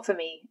didn't come up for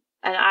me,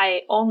 and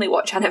I only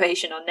watch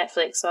animation on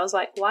Netflix, so I was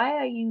like, why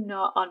are you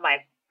not on my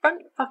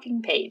front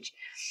fucking page?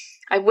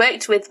 I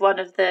worked with one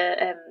of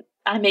the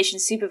animation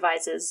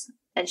supervisors,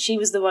 and she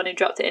was the one who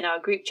dropped it in our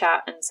group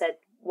chat and said,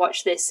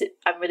 watch this,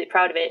 I'm really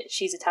proud of it.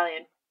 She's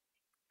Italian.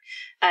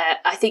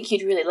 I think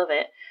you'd really love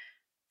it.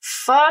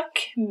 Fuck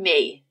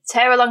me.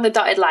 Tear Along the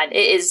Dotted Line.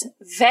 It is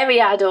very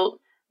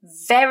adult,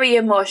 very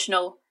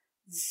emotional,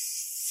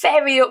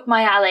 very up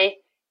my alley,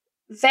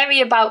 very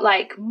about,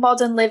 like,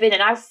 modern living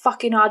and how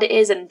fucking hard it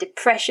is, and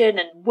depression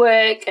and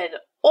work and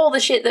all the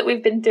shit that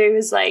we've been through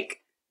as,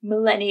 like,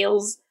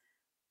 millennials.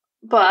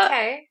 But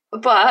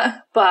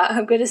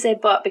I'm going to say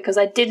but because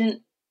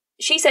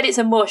she said it's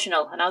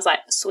emotional, and I was like,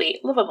 sweet,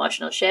 love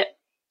emotional shit.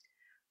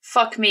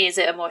 Fuck me, is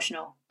it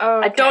emotional? Oh,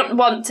 okay. I don't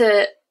want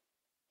to...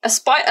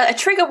 A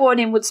trigger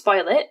warning would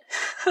spoil it.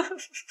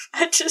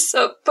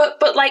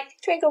 But like,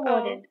 trigger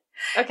warning.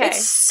 Okay.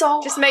 It's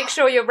so... Just make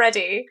sure you're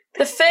ready.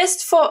 The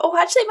first 4... Oh,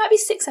 actually, it might be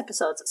 6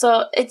 episodes.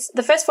 So it's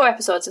the first 4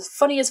 episodes are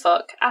funny as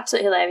fuck,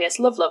 absolutely hilarious,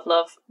 love,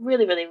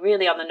 really, really,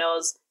 really on the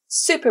nose,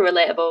 super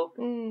relatable,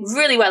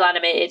 really well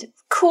animated,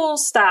 cool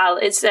style.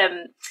 It's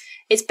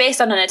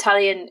based on an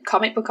Italian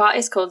comic book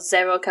artist called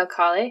Zero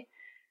Calcale.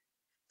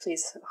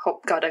 Please,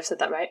 hope God I've said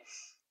that right.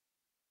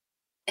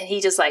 And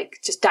he does, like,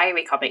 just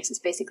diary comics. It's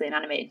basically an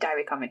animated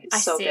diary comic.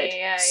 It's so good.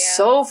 Yeah.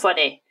 So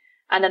funny.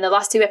 And then the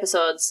last 2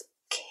 episodes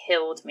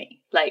killed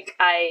me. Like,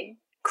 I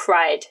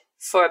cried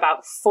for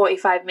about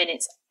 45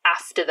 minutes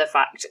after the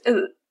fact.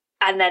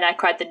 And then I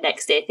cried the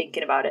next day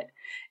thinking about it.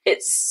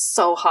 It's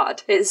so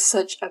hard. It's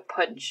such a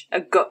punch.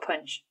 A gut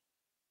punch.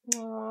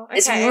 Oh, okay.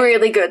 It's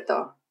really good,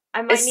 though.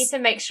 I might need to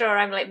make sure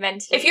I'm, like,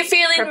 mentally if you're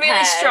feeling prepared.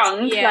 really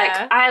strong,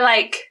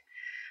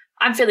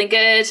 I'm feeling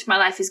good, my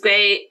life is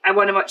great, I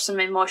want to watch some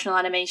emotional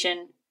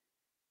animation.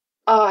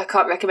 Oh, I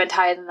can't recommend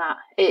higher than that.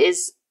 It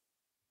is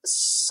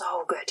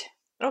so good.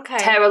 Okay.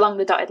 Tear Along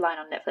the Dotted Line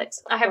on Netflix.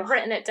 I have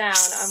written it down.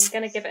 I'm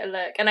going to give it a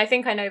look. And I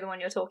think I know the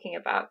one you're talking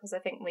about because I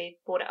think we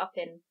brought it up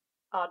in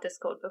our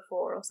Discord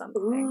before or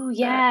something. Ooh,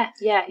 yeah.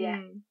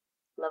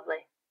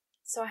 Lovely.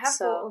 So I have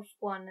thought of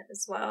one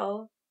as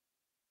well.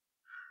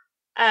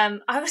 I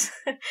don't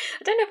know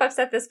if I've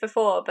said this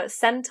before, but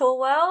Centaur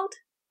World.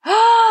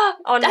 I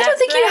don't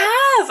think you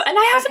have, and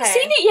I haven't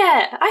seen it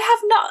yet. I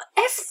have not.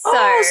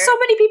 So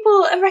many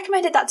people have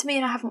recommended that to me,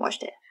 and I haven't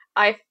watched it.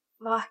 I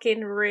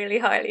fucking really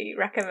highly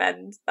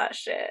recommend that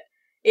shit.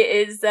 It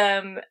is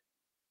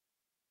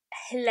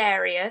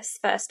hilarious.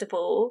 First of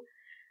all,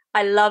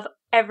 I love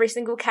every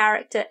single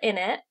character in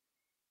it.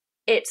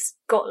 It's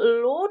got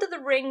Lord of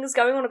the Rings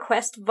going on a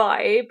quest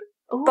vibe,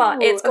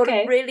 but it's got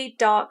a really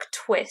dark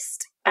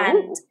twist,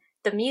 and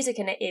the music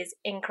in it is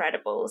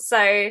incredible.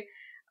 So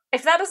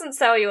if that doesn't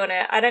sell you on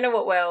it, I don't know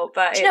what will.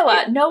 But do you know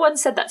what? No one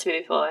said that to me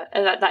before.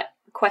 That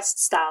quest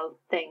style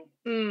thing.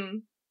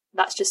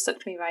 That's just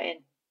sucked me right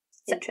in.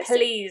 So interesting.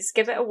 Please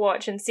give it a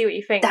watch and see what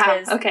you think.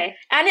 Damn, okay.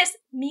 And it's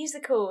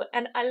musical,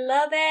 and I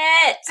love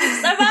it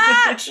so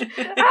much.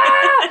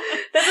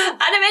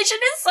 Animation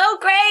is so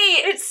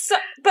great. It's so,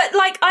 but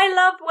like I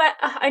love where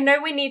I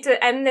know we need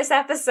to end this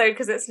episode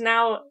because it's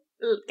now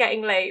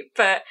getting late,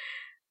 but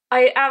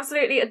I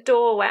absolutely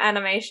adore where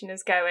animation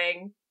is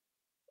going.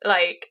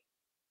 Like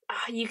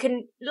you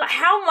can, like,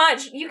 how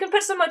much you can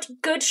put so much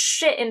good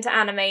shit into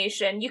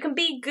animation. You can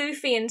be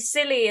goofy and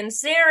silly and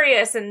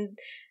serious and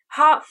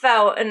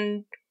heartfelt,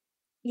 and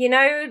you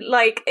know,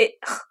 like it.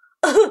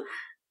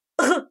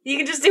 You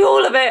can just do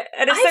all of it,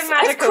 and it's so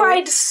magical. I've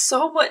cried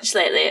so much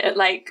lately at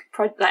like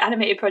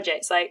animated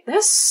projects. Like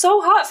they're so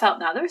heartfelt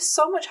now. There's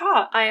so much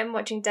heart. I am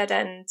watching Dead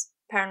End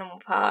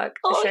Paranormal Park,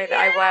 the show that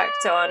I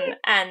worked on,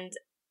 and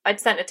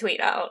I'd sent a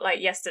tweet out like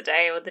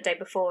yesterday or the day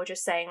before,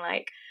 just saying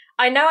like,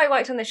 I know I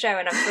worked on the show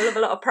and I'm full of a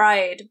lot of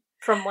pride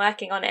from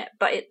working on it,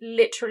 but it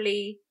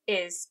literally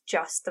is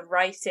just the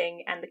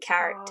writing and the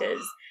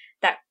characters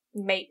that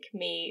make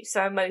me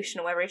so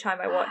emotional every time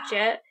I watch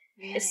it.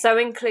 Really? It's so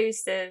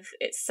inclusive,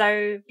 it's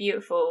so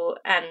beautiful,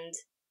 and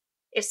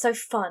it's so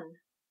fun,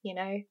 you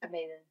know?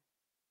 Amazing.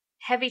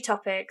 Heavy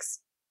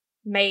topics,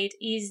 made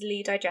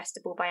easily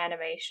digestible by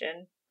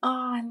animation.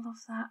 Oh, I love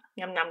that.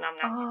 Yum, nom, nom,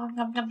 nom. Oh,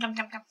 nom, nom, nom,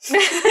 nom, nom.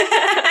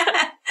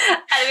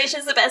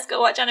 Animation's the best. Go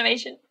watch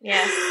animation.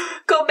 Yeah.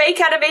 Go make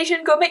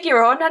animation. Go make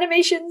your own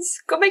animations.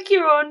 Go make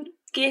your own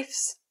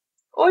GIFs.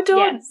 Or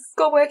don't. Yes.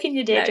 Go work in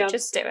your day job.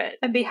 Just do it.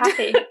 And be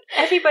happy.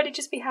 Everybody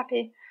just be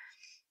happy.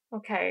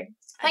 Okay.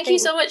 Thank you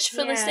so much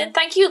for listening.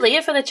 Thank you,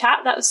 Leah, for the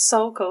chat. That was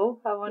so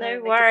cool. No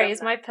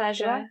worries. My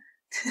pleasure.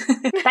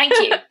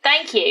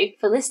 Thank you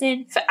for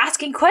listening, for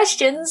asking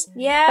questions.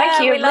 Yeah,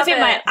 thank you. We love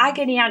living it. My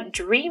agony aunt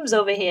dreams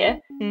over here.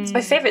 It's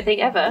my favourite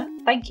thing ever.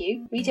 Thank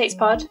you.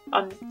 RetakesPod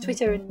on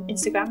Twitter and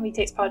Instagram.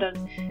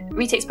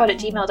 RetakesPod at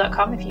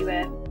gmail.com if you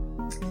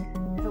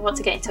ever anyone want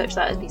to get in touch,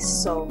 that would be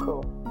so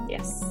cool.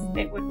 Yes,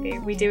 it would be.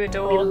 We do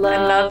adore We and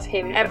love love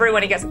hearing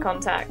everyone who gets in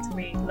contact.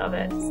 We love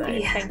it. So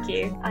thank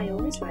you. I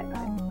always write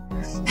back.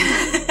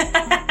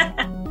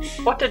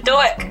 What a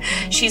dork.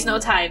 She's no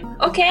time.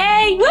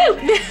 Okay, woo!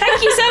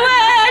 Thank you so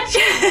much!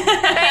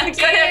 Thank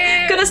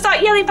you. Gonna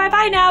start yelling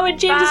bye-bye now, and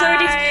James has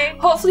already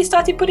hopefully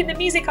started putting the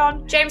music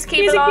on. James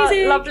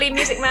Keeble, lovely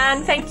music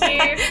man. Thank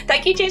you.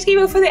 Thank you, James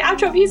Keeble, for the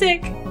outro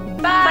music.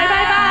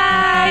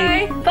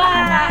 Bye. Bye.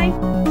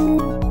 Bye.